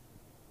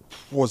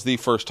was the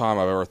first time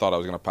I've ever thought I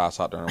was going to pass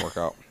out during a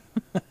workout.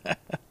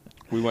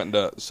 We went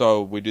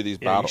into we do these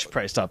Yeah, you battles. should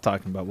probably stop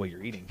talking about what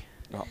you're eating.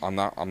 No, I'm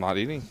not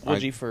eating. What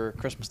did you eat for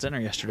Christmas dinner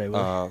yesterday,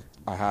 Will?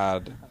 I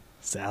had.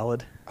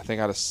 Salad? I think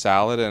I had a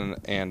salad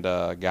and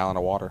a gallon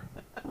of water.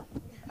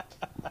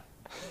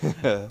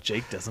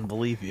 Jake doesn't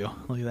believe you.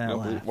 Look at that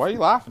laugh. Why are you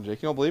laughing,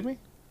 Jake? You don't believe me?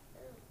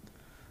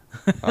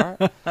 All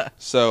right.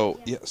 So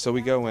so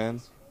we go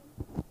in.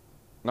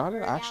 No, I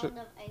didn't actually.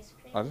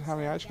 I didn't have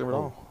any ice cream at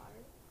all.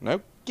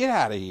 Nope. Get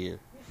out of here.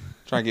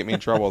 Trying to get me in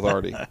trouble with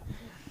Artie.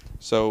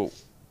 So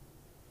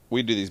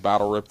we do these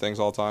battle rip things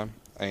all the time,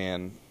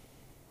 and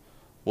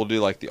we'll do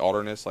like the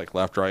alternates, like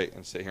left, right,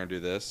 and sit here and do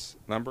this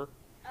number.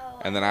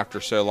 And then after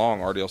so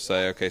long, Artie will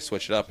say, "Okay,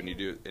 switch it up," and you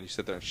do, and you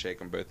sit there and shake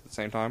them both at the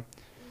same time.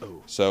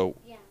 Oh. So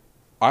Yeah.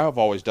 I have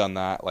always done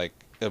that. Like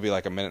it'll be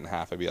like a minute and a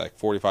half. It'll be like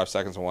 45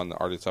 seconds on one.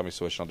 Artie will tell me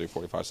switch, and I'll do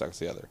 45 seconds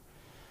the other.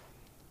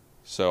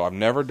 So I've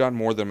never done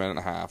more than a minute and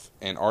a half,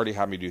 and Artie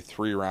had me do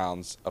 3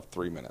 rounds of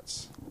 3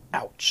 minutes.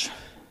 Ouch.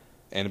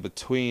 And in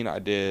between, I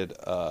did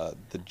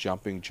the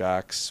jumping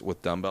jacks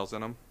with dumbbells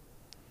in them,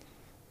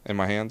 in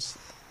my hands,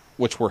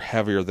 which were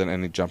heavier than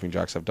any jumping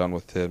jacks I've done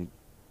with him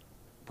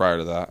prior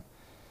to that.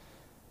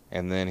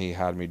 And then he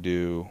had me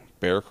do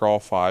bear crawl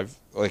 5.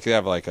 Like they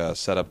have like a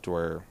setup to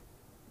where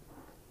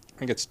I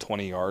think it's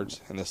 20 yards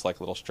in this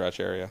like little stretch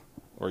area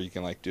where you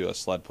can like do a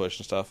sled push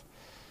and stuff.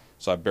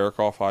 So I bear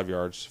crawl 5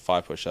 yards,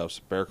 5 push-ups.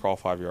 Bear crawl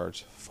 5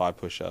 yards, 5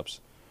 push-ups.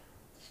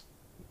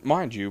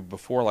 Mind you,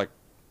 before like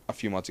a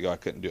few months ago,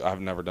 I've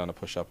never done a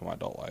push-up in my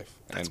adult life.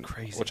 That's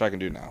crazy. Which I can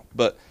do now.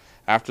 But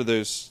after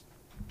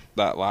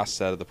that last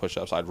set of the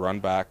push-ups, I'd run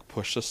back,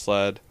 push the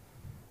sled,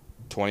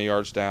 20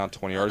 yards down,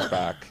 20 yards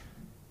back.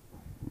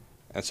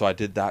 And so I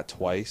did that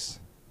twice.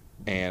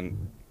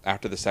 And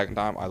after the second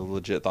time, I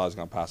legit thought I was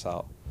going to pass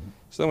out.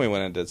 So then we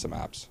went and did some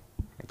abs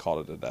and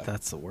called it a day.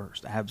 That's the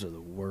worst. Abs are the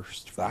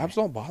worst. The abs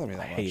don't bother me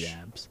that I much. hate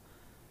abs.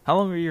 How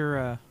long are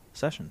your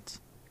sessions?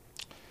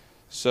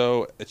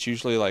 So it's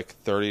usually like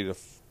 30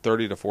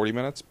 to 40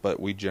 minutes, but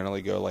we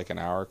generally go like an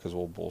hour because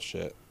we'll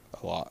bullshit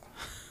a lot.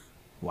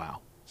 Wow.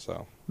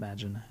 So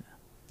imagine that.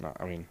 No,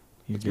 I mean,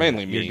 It's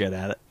mainly me. You're good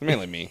at it. It's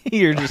mainly me.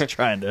 You're just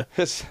trying to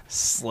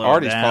slow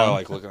Artie's down. probably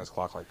like looking at his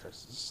clock like,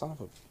 "Is this son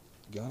of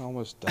a gun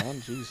almost done?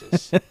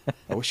 Jesus.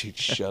 I wish he'd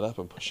shut up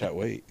and push that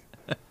weight."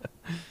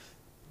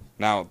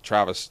 Now,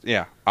 Travis,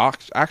 yeah.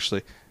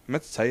 Actually, I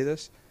meant to tell you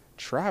this.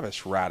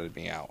 Travis ratted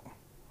me out.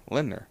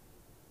 Lindner.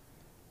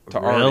 To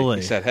Artie. Really?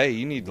 He said, "Hey,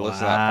 you need to listen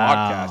to that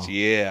podcast."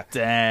 Yeah.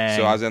 Dang.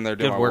 So I was in there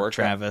doing Good my work, workout.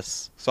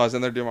 Travis. So I was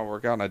in there doing my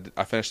workout, and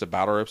I finished the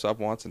battle ropes up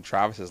once, and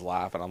Travis is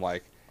laughing. I'm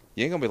like,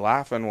 "You ain't going to be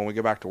laughing when we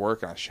get back to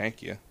work and I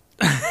shank you."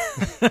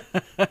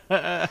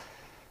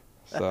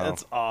 So,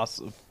 That's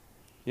awesome.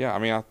 yeah, I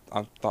mean,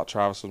 I thought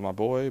Travis was my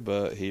boy,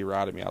 but he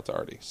ratted me out to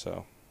Artie.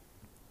 So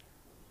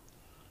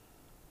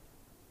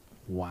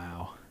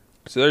Wow.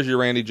 there's your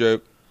Randy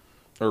joke,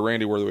 or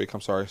Randy word of the week.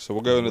 I'm sorry. So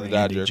we'll go into the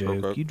dad Randy joke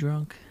real quick. You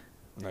drunk?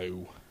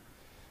 No.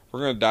 We're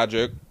going to dad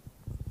joke.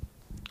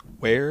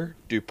 Where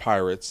do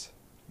pirates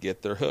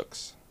get their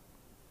hooks?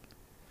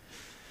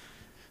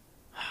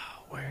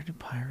 Where do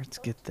pirates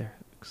get their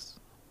hooks?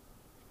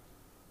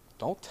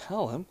 Don't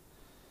tell him.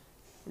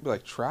 You'd be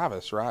like,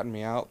 Travis ratting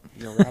me out.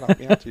 You know, rat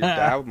me out to your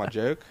dad with my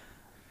joke.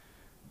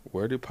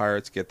 Where do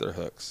pirates get their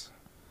hooks?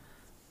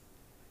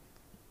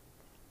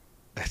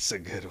 That's a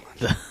good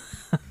one.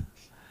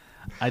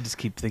 I just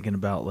keep thinking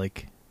about,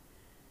 like,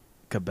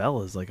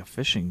 Cabela's like a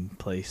fishing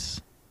place.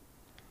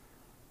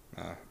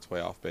 It's way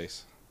off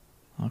base.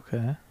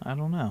 Okay. I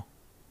don't know.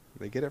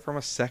 They get it from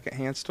a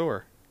secondhand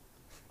store.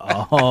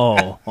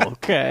 Oh,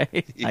 okay.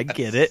 I Yes.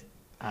 get it.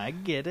 I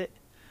get it.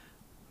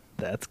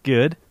 That's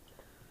good.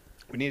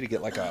 We need to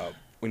get like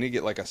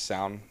a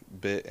sound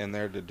bit in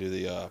there to do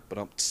the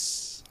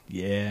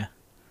Yeah.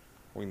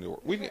 we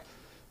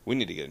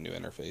need to get a new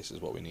interface is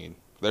what we need.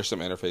 There's some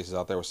interfaces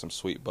out there with some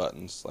sweet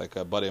buttons. Like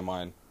a buddy of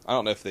mine, I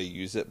don't know if they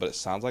use it, but it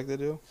sounds like they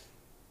do.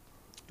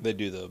 They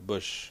do the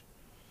Bush,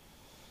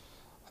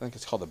 I think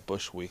it's called the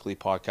Bush Weekly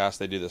podcast.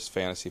 They do this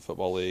fantasy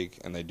football league,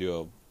 and they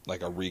do a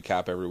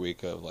recap every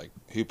week of like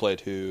who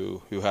played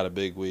who had a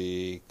big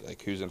week,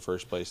 like who's in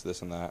first place,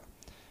 this and that.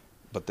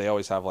 But they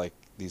always have like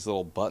these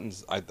little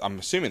buttons. I'm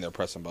assuming they're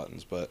pressing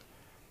buttons, but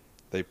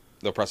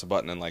they'll press a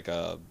button and like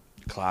a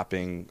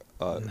clapping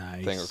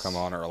Nice. thing will come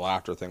on or a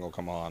laughter thing will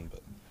come on.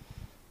 But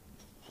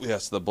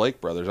yes, the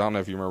Blake brothers. I don't know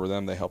if you remember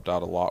them. They helped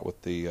out a lot with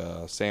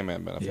the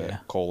Sandman benefit. Yeah.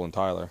 Cole and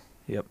Tyler.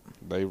 Yep.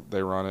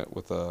 They run it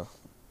with a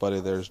buddy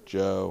of theirs,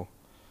 Joe.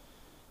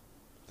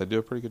 They do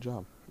a pretty good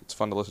job. It's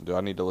fun to listen to.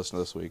 I need to listen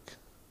to this week.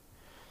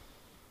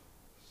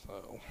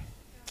 So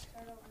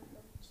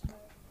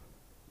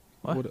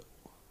What?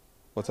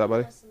 What's that,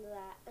 buddy? Listen to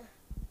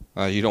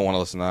that. You don't want to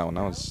listen to that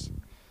one.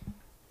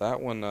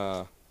 That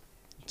one.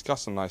 It's got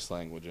some nice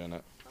language in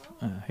it.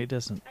 He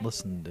doesn't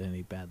listen to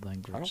any bad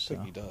language. I don't so.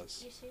 think he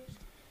does. You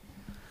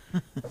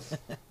serious?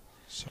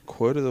 So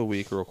quote of the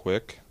week, real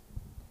quick.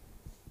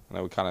 I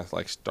know we kind of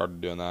like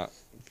started doing that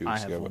a few I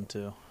weeks have ago. one but-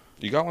 too.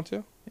 You got one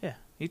too? Yeah.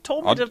 You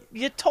told me to.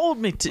 You told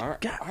me to. All right.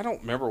 God. I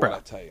don't remember Bro. what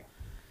I tell you.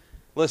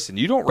 Listen,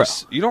 you don't Bro.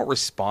 you don't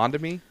respond to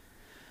me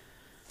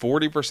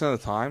 40% of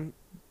the time.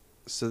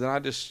 So then I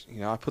just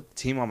I put the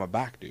team on my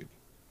back, dude.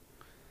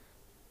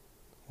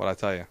 What'd I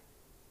tell you?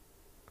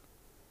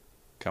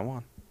 Come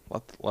on,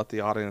 let the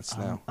audience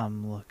know.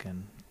 I'm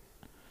looking.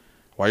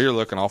 While you're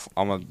looking, I'm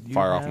gonna You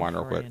fire off have mine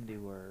real quick. Randy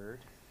word.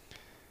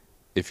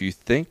 If you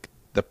think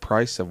the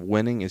price of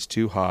winning is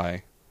too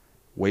high,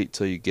 wait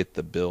till you get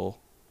the bill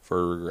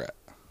for regret.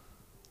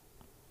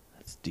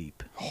 That's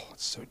deep. Oh,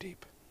 it's so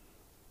deep,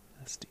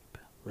 That's deep.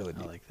 really I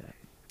deep. like that.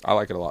 I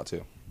like it a lot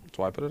too. That's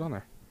why I put it on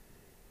there.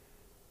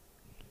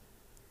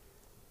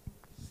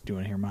 Do you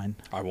want to hear mine?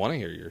 I want to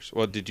hear yours.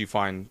 Well, did you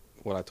find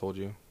what I told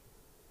you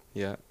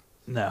yet?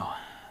 No.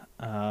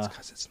 It's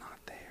because it's not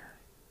there.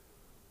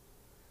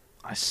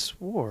 I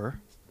swore.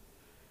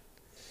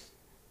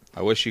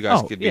 I wish you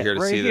guys could be here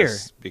to right see here.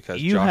 this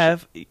because you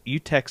Josh. you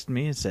texted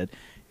me and said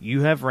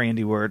you have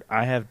Randy word,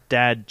 I have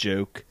dad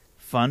joke,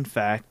 fun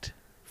fact,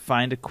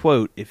 find a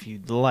quote if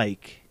you'd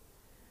like.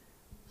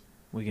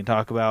 We can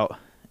talk about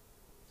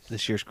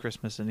this year's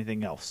Christmas,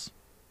 anything else.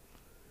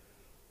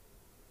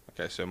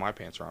 Okay, so my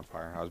pants are on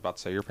fire. I was about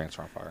to say your pants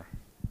are on fire.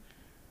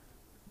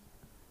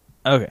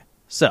 Okay,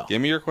 so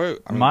Give me your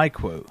quote. I mean, my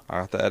quote. I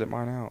have to edit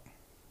mine out.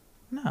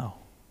 No,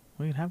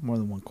 we can have more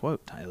than one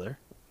quote, Tyler.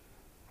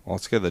 Well,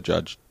 let's get the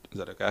judge. Is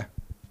that okay?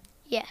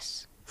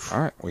 Yes. All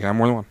right, we can have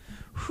more than one.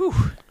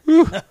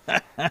 Whew.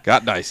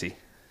 Got dicey.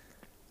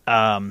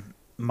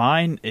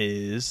 Mine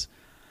is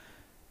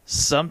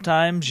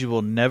Sometimes you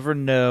will never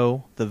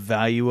know the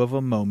value of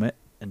a moment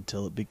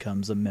until it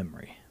becomes a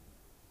memory.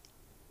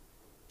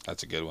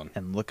 That's a good one.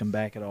 And looking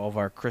back at all of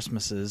our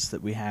Christmases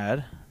that we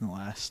had in the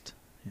last,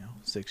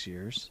 6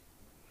 years,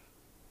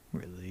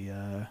 really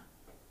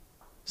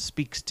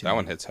speaks to That me.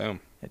 one hits home.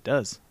 It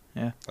does,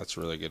 yeah. That's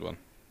a really good one.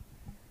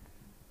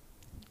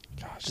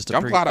 Gosh, Just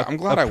I'm glad I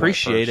went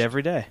appreciate first.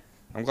 every day.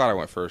 I'm glad I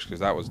went first because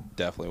that was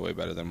definitely way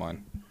better than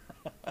mine.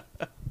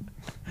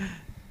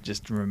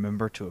 Just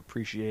remember to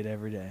appreciate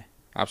every day.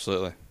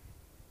 Absolutely.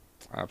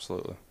 I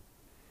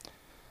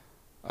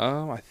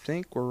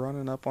think we're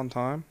running up on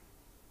time.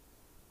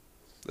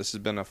 This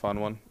has been a fun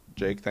one.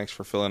 Jake, thanks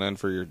for filling in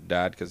for your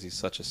dad because he's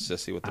such a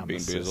sissy with the I'm a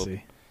BeanBoozled.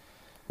 sissy.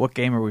 What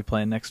game are we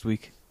playing next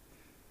week?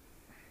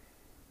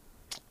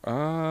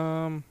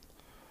 I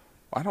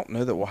don't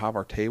know that we'll have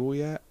our table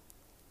yet,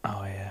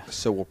 Oh, yeah.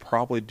 so we'll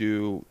probably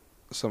do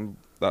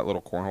that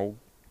little cornhole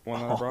one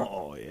that I brought.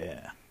 Oh,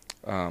 yeah.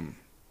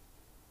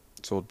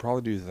 So we'll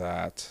probably do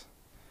that.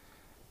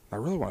 I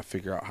really want to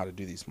figure out how to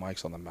do these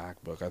mics on the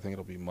MacBook. I think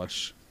it'll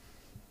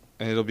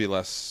be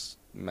less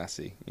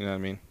messy. You know what I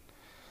mean?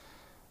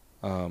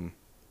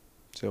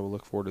 So we'll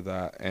look forward to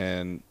that.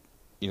 And,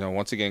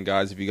 once again,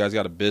 guys, if you guys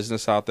got a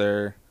business out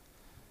there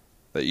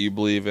that you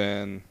believe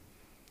in,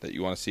 that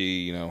you want to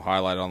see,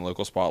 highlighted on the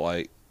local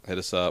spotlight, hit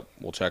us up.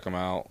 We'll check them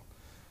out.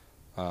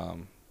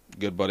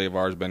 Good buddy of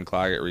ours, Ben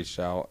Claggett, reached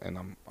out,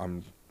 and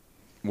I'm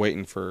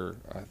waiting for,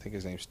 I think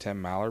his name's Tim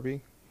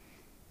Mallerby.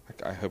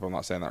 I hope I'm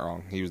not saying that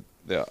wrong. He was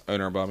the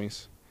owner of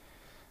Bummies.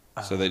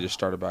 So they just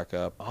started back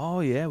up.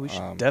 Oh, yeah. We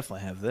should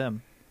definitely have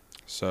them.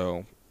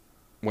 So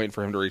waiting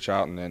for him to reach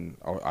out, and then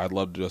I'd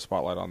love to do a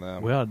spotlight on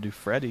them. We ought to do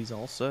Freddy's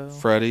also.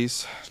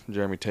 Freddy's,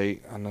 Jeremy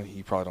Tate. I know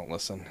you probably don't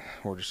listen.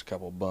 We're just a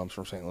couple of bums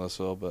from St.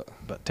 Louisville,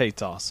 But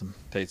Tate's awesome.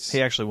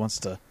 He actually wants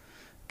to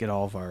get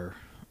all of our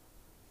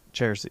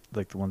chairs,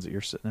 like the ones that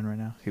you're sitting in right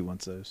now. He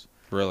wants those.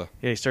 Really?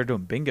 Yeah, he started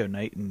doing bingo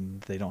night,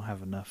 and they don't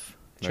have enough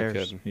chairs. No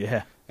kidding.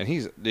 Yeah. And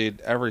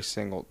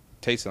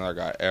Tate's another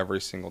guy. Every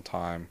single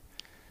time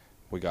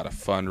we got a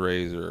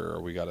fundraiser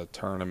or we got a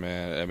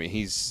tournament, I mean,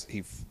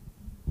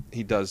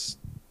 he does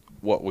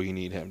what we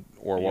need him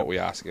or what we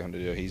ask him to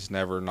do. He's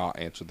never not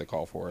answered the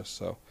call for us.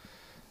 So,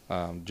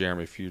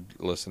 Jeremy, if you're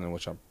listening,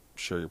 which I'm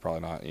sure you're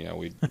probably not,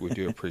 we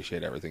do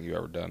appreciate everything you've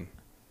ever done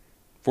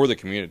for the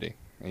community.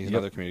 And he's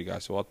another community guy,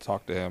 so we'll have to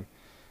talk to him.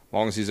 As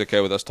long as he's okay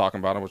with us talking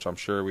about him, which I'm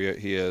sure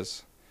he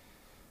is,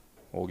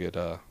 we'll get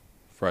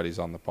Freddy's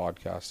on the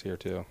podcast here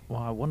too. Well,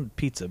 I wanted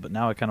pizza, but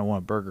now I kind of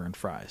want a burger and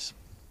fries.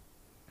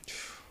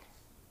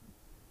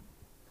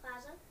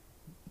 Plaza?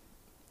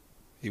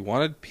 He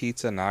wanted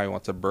pizza, now he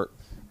wants a burger.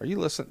 Do you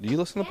listen to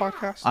the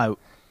podcast? I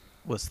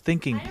was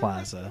thinking I don't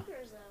Plaza. like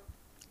burgers,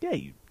 though. Yeah,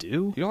 you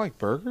do. You don't like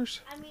burgers?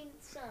 I mean,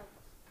 some.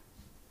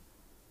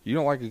 You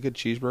don't like a good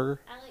cheeseburger?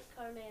 I like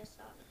carne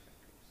asada.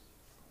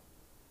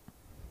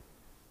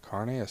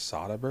 Carne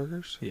asada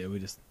burgers? Yeah,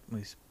 we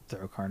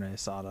throw carne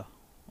asada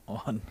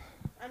on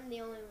I'm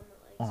the only one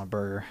that likes on a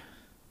burger.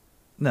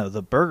 No,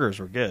 the burgers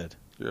were good.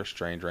 You're a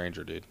strange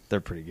ranger, dude. They're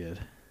pretty good.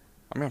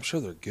 I mean, I'm sure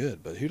they're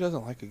good, but who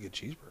doesn't like a good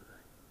cheeseburger?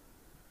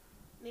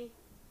 me.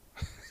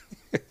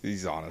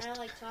 He's honest. I don't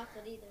like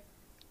chocolate either.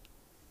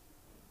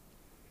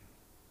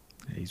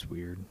 He's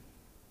weird.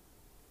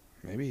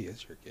 Maybe he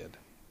is your kid.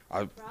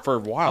 For a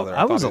while there,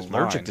 I was thought he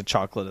allergic mine. to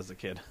chocolate as a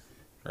kid.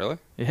 Really?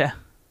 Yeah.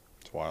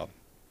 It's wild.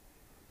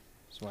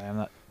 That's why I'm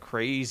not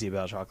crazy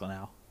about chocolate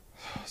now.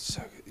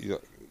 So good.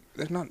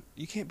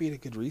 You can't beat a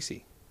good Reese.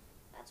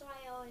 That's why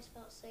I always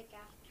felt sick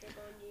after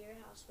going to your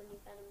house when you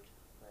fed him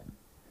chocolate.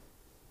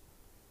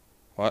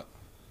 What?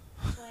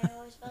 That's why I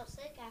always felt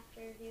sick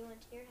after he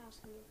went to your house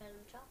and you fed him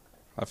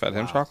chocolate. I fed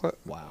him Wow. chocolate?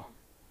 Wow.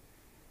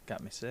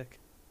 Got me sick.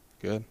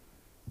 Good.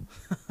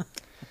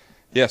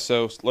 Yeah,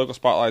 so local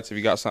spotlights, if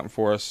you got something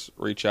for us,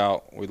 reach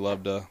out. We'd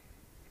love to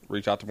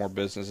reach out to more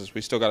businesses.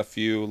 We still got a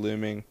few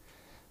looming.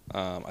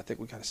 I think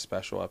we got a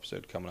special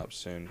episode coming up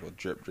soon with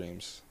Drip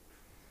Dreams.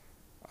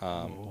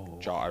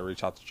 I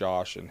reached out to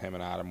Josh, and him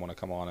and Adam want to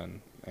come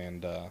on,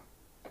 and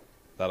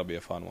that'll be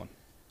a fun one.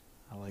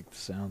 I like the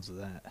sounds of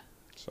that.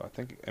 So I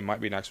think it might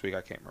be next week.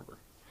 I can't remember.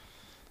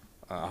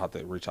 I'll have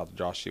to reach out to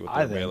Josh, see what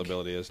I the think-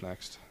 availability is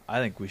next. I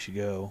think we should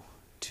go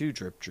to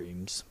Drip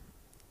Dreams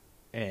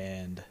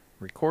and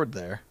record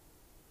there.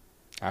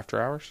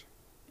 After hours?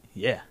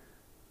 Yeah.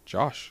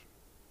 Josh,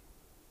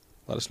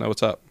 let us know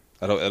what's up.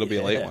 It'll be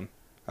a late Yeah. one.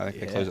 I think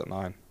they Yeah. close at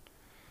 9.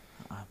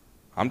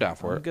 I'm down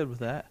for I'm it. good with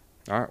that.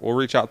 All right, we'll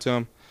reach out to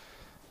him.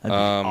 That'd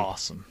be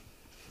awesome.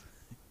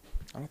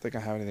 I don't think I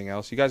have anything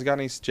else. You guys got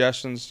any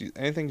suggestions?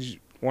 Anything you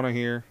want to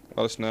hear?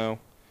 Let us know.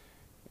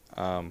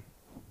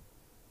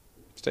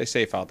 Stay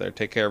safe out there.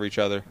 Take care of each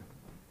other.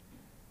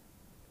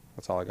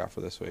 That's all I got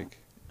for this week.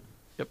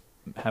 Yep.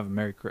 Have a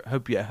Merry Christmas.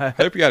 Hope you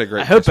Hope you had a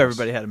great I hope Christmas.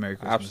 everybody had a Merry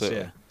Christmas.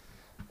 Absolutely.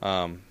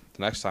 Yeah. The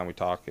next time we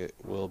talk, it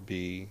will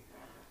be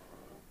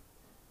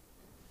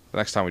the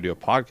next time we do a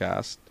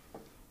podcast.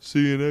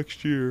 See you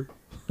next year.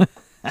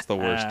 It's the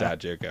worst dad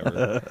joke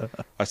ever.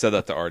 I said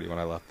that to Artie when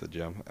I left the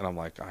gym, and I'm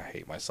like, I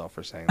hate myself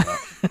for saying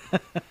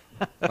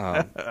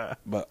that.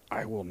 But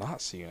I will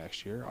not see you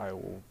next year, I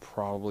will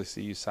probably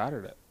see you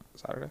Saturday.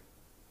 Saturday?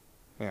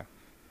 Yeah.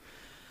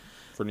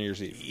 For New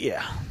Year's Eve.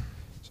 Yeah.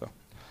 So,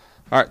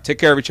 all right. Take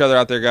care of each other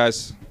out there,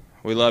 guys.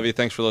 We love you.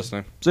 Thanks for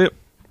listening. See ya.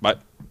 Bye.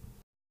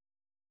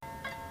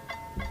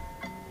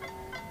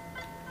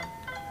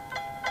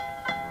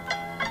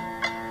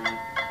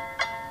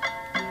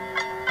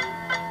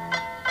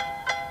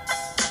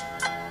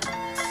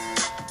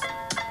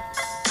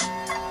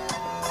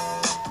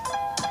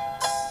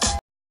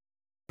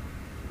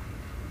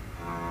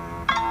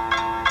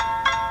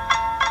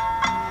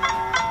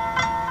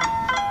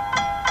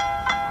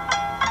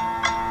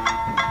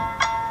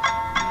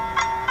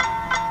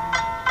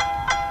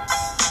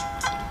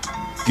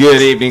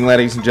 Good evening,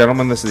 ladies and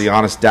gentlemen. This is the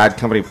Honest Dad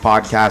Company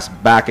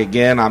podcast back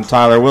again. I'm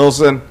Tyler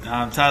Wilson.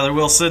 I'm Tyler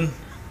Wilson.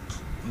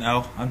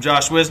 No, I'm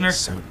Josh Wisner.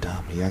 So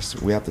dumb.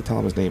 We have to tell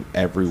him his name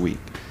every week.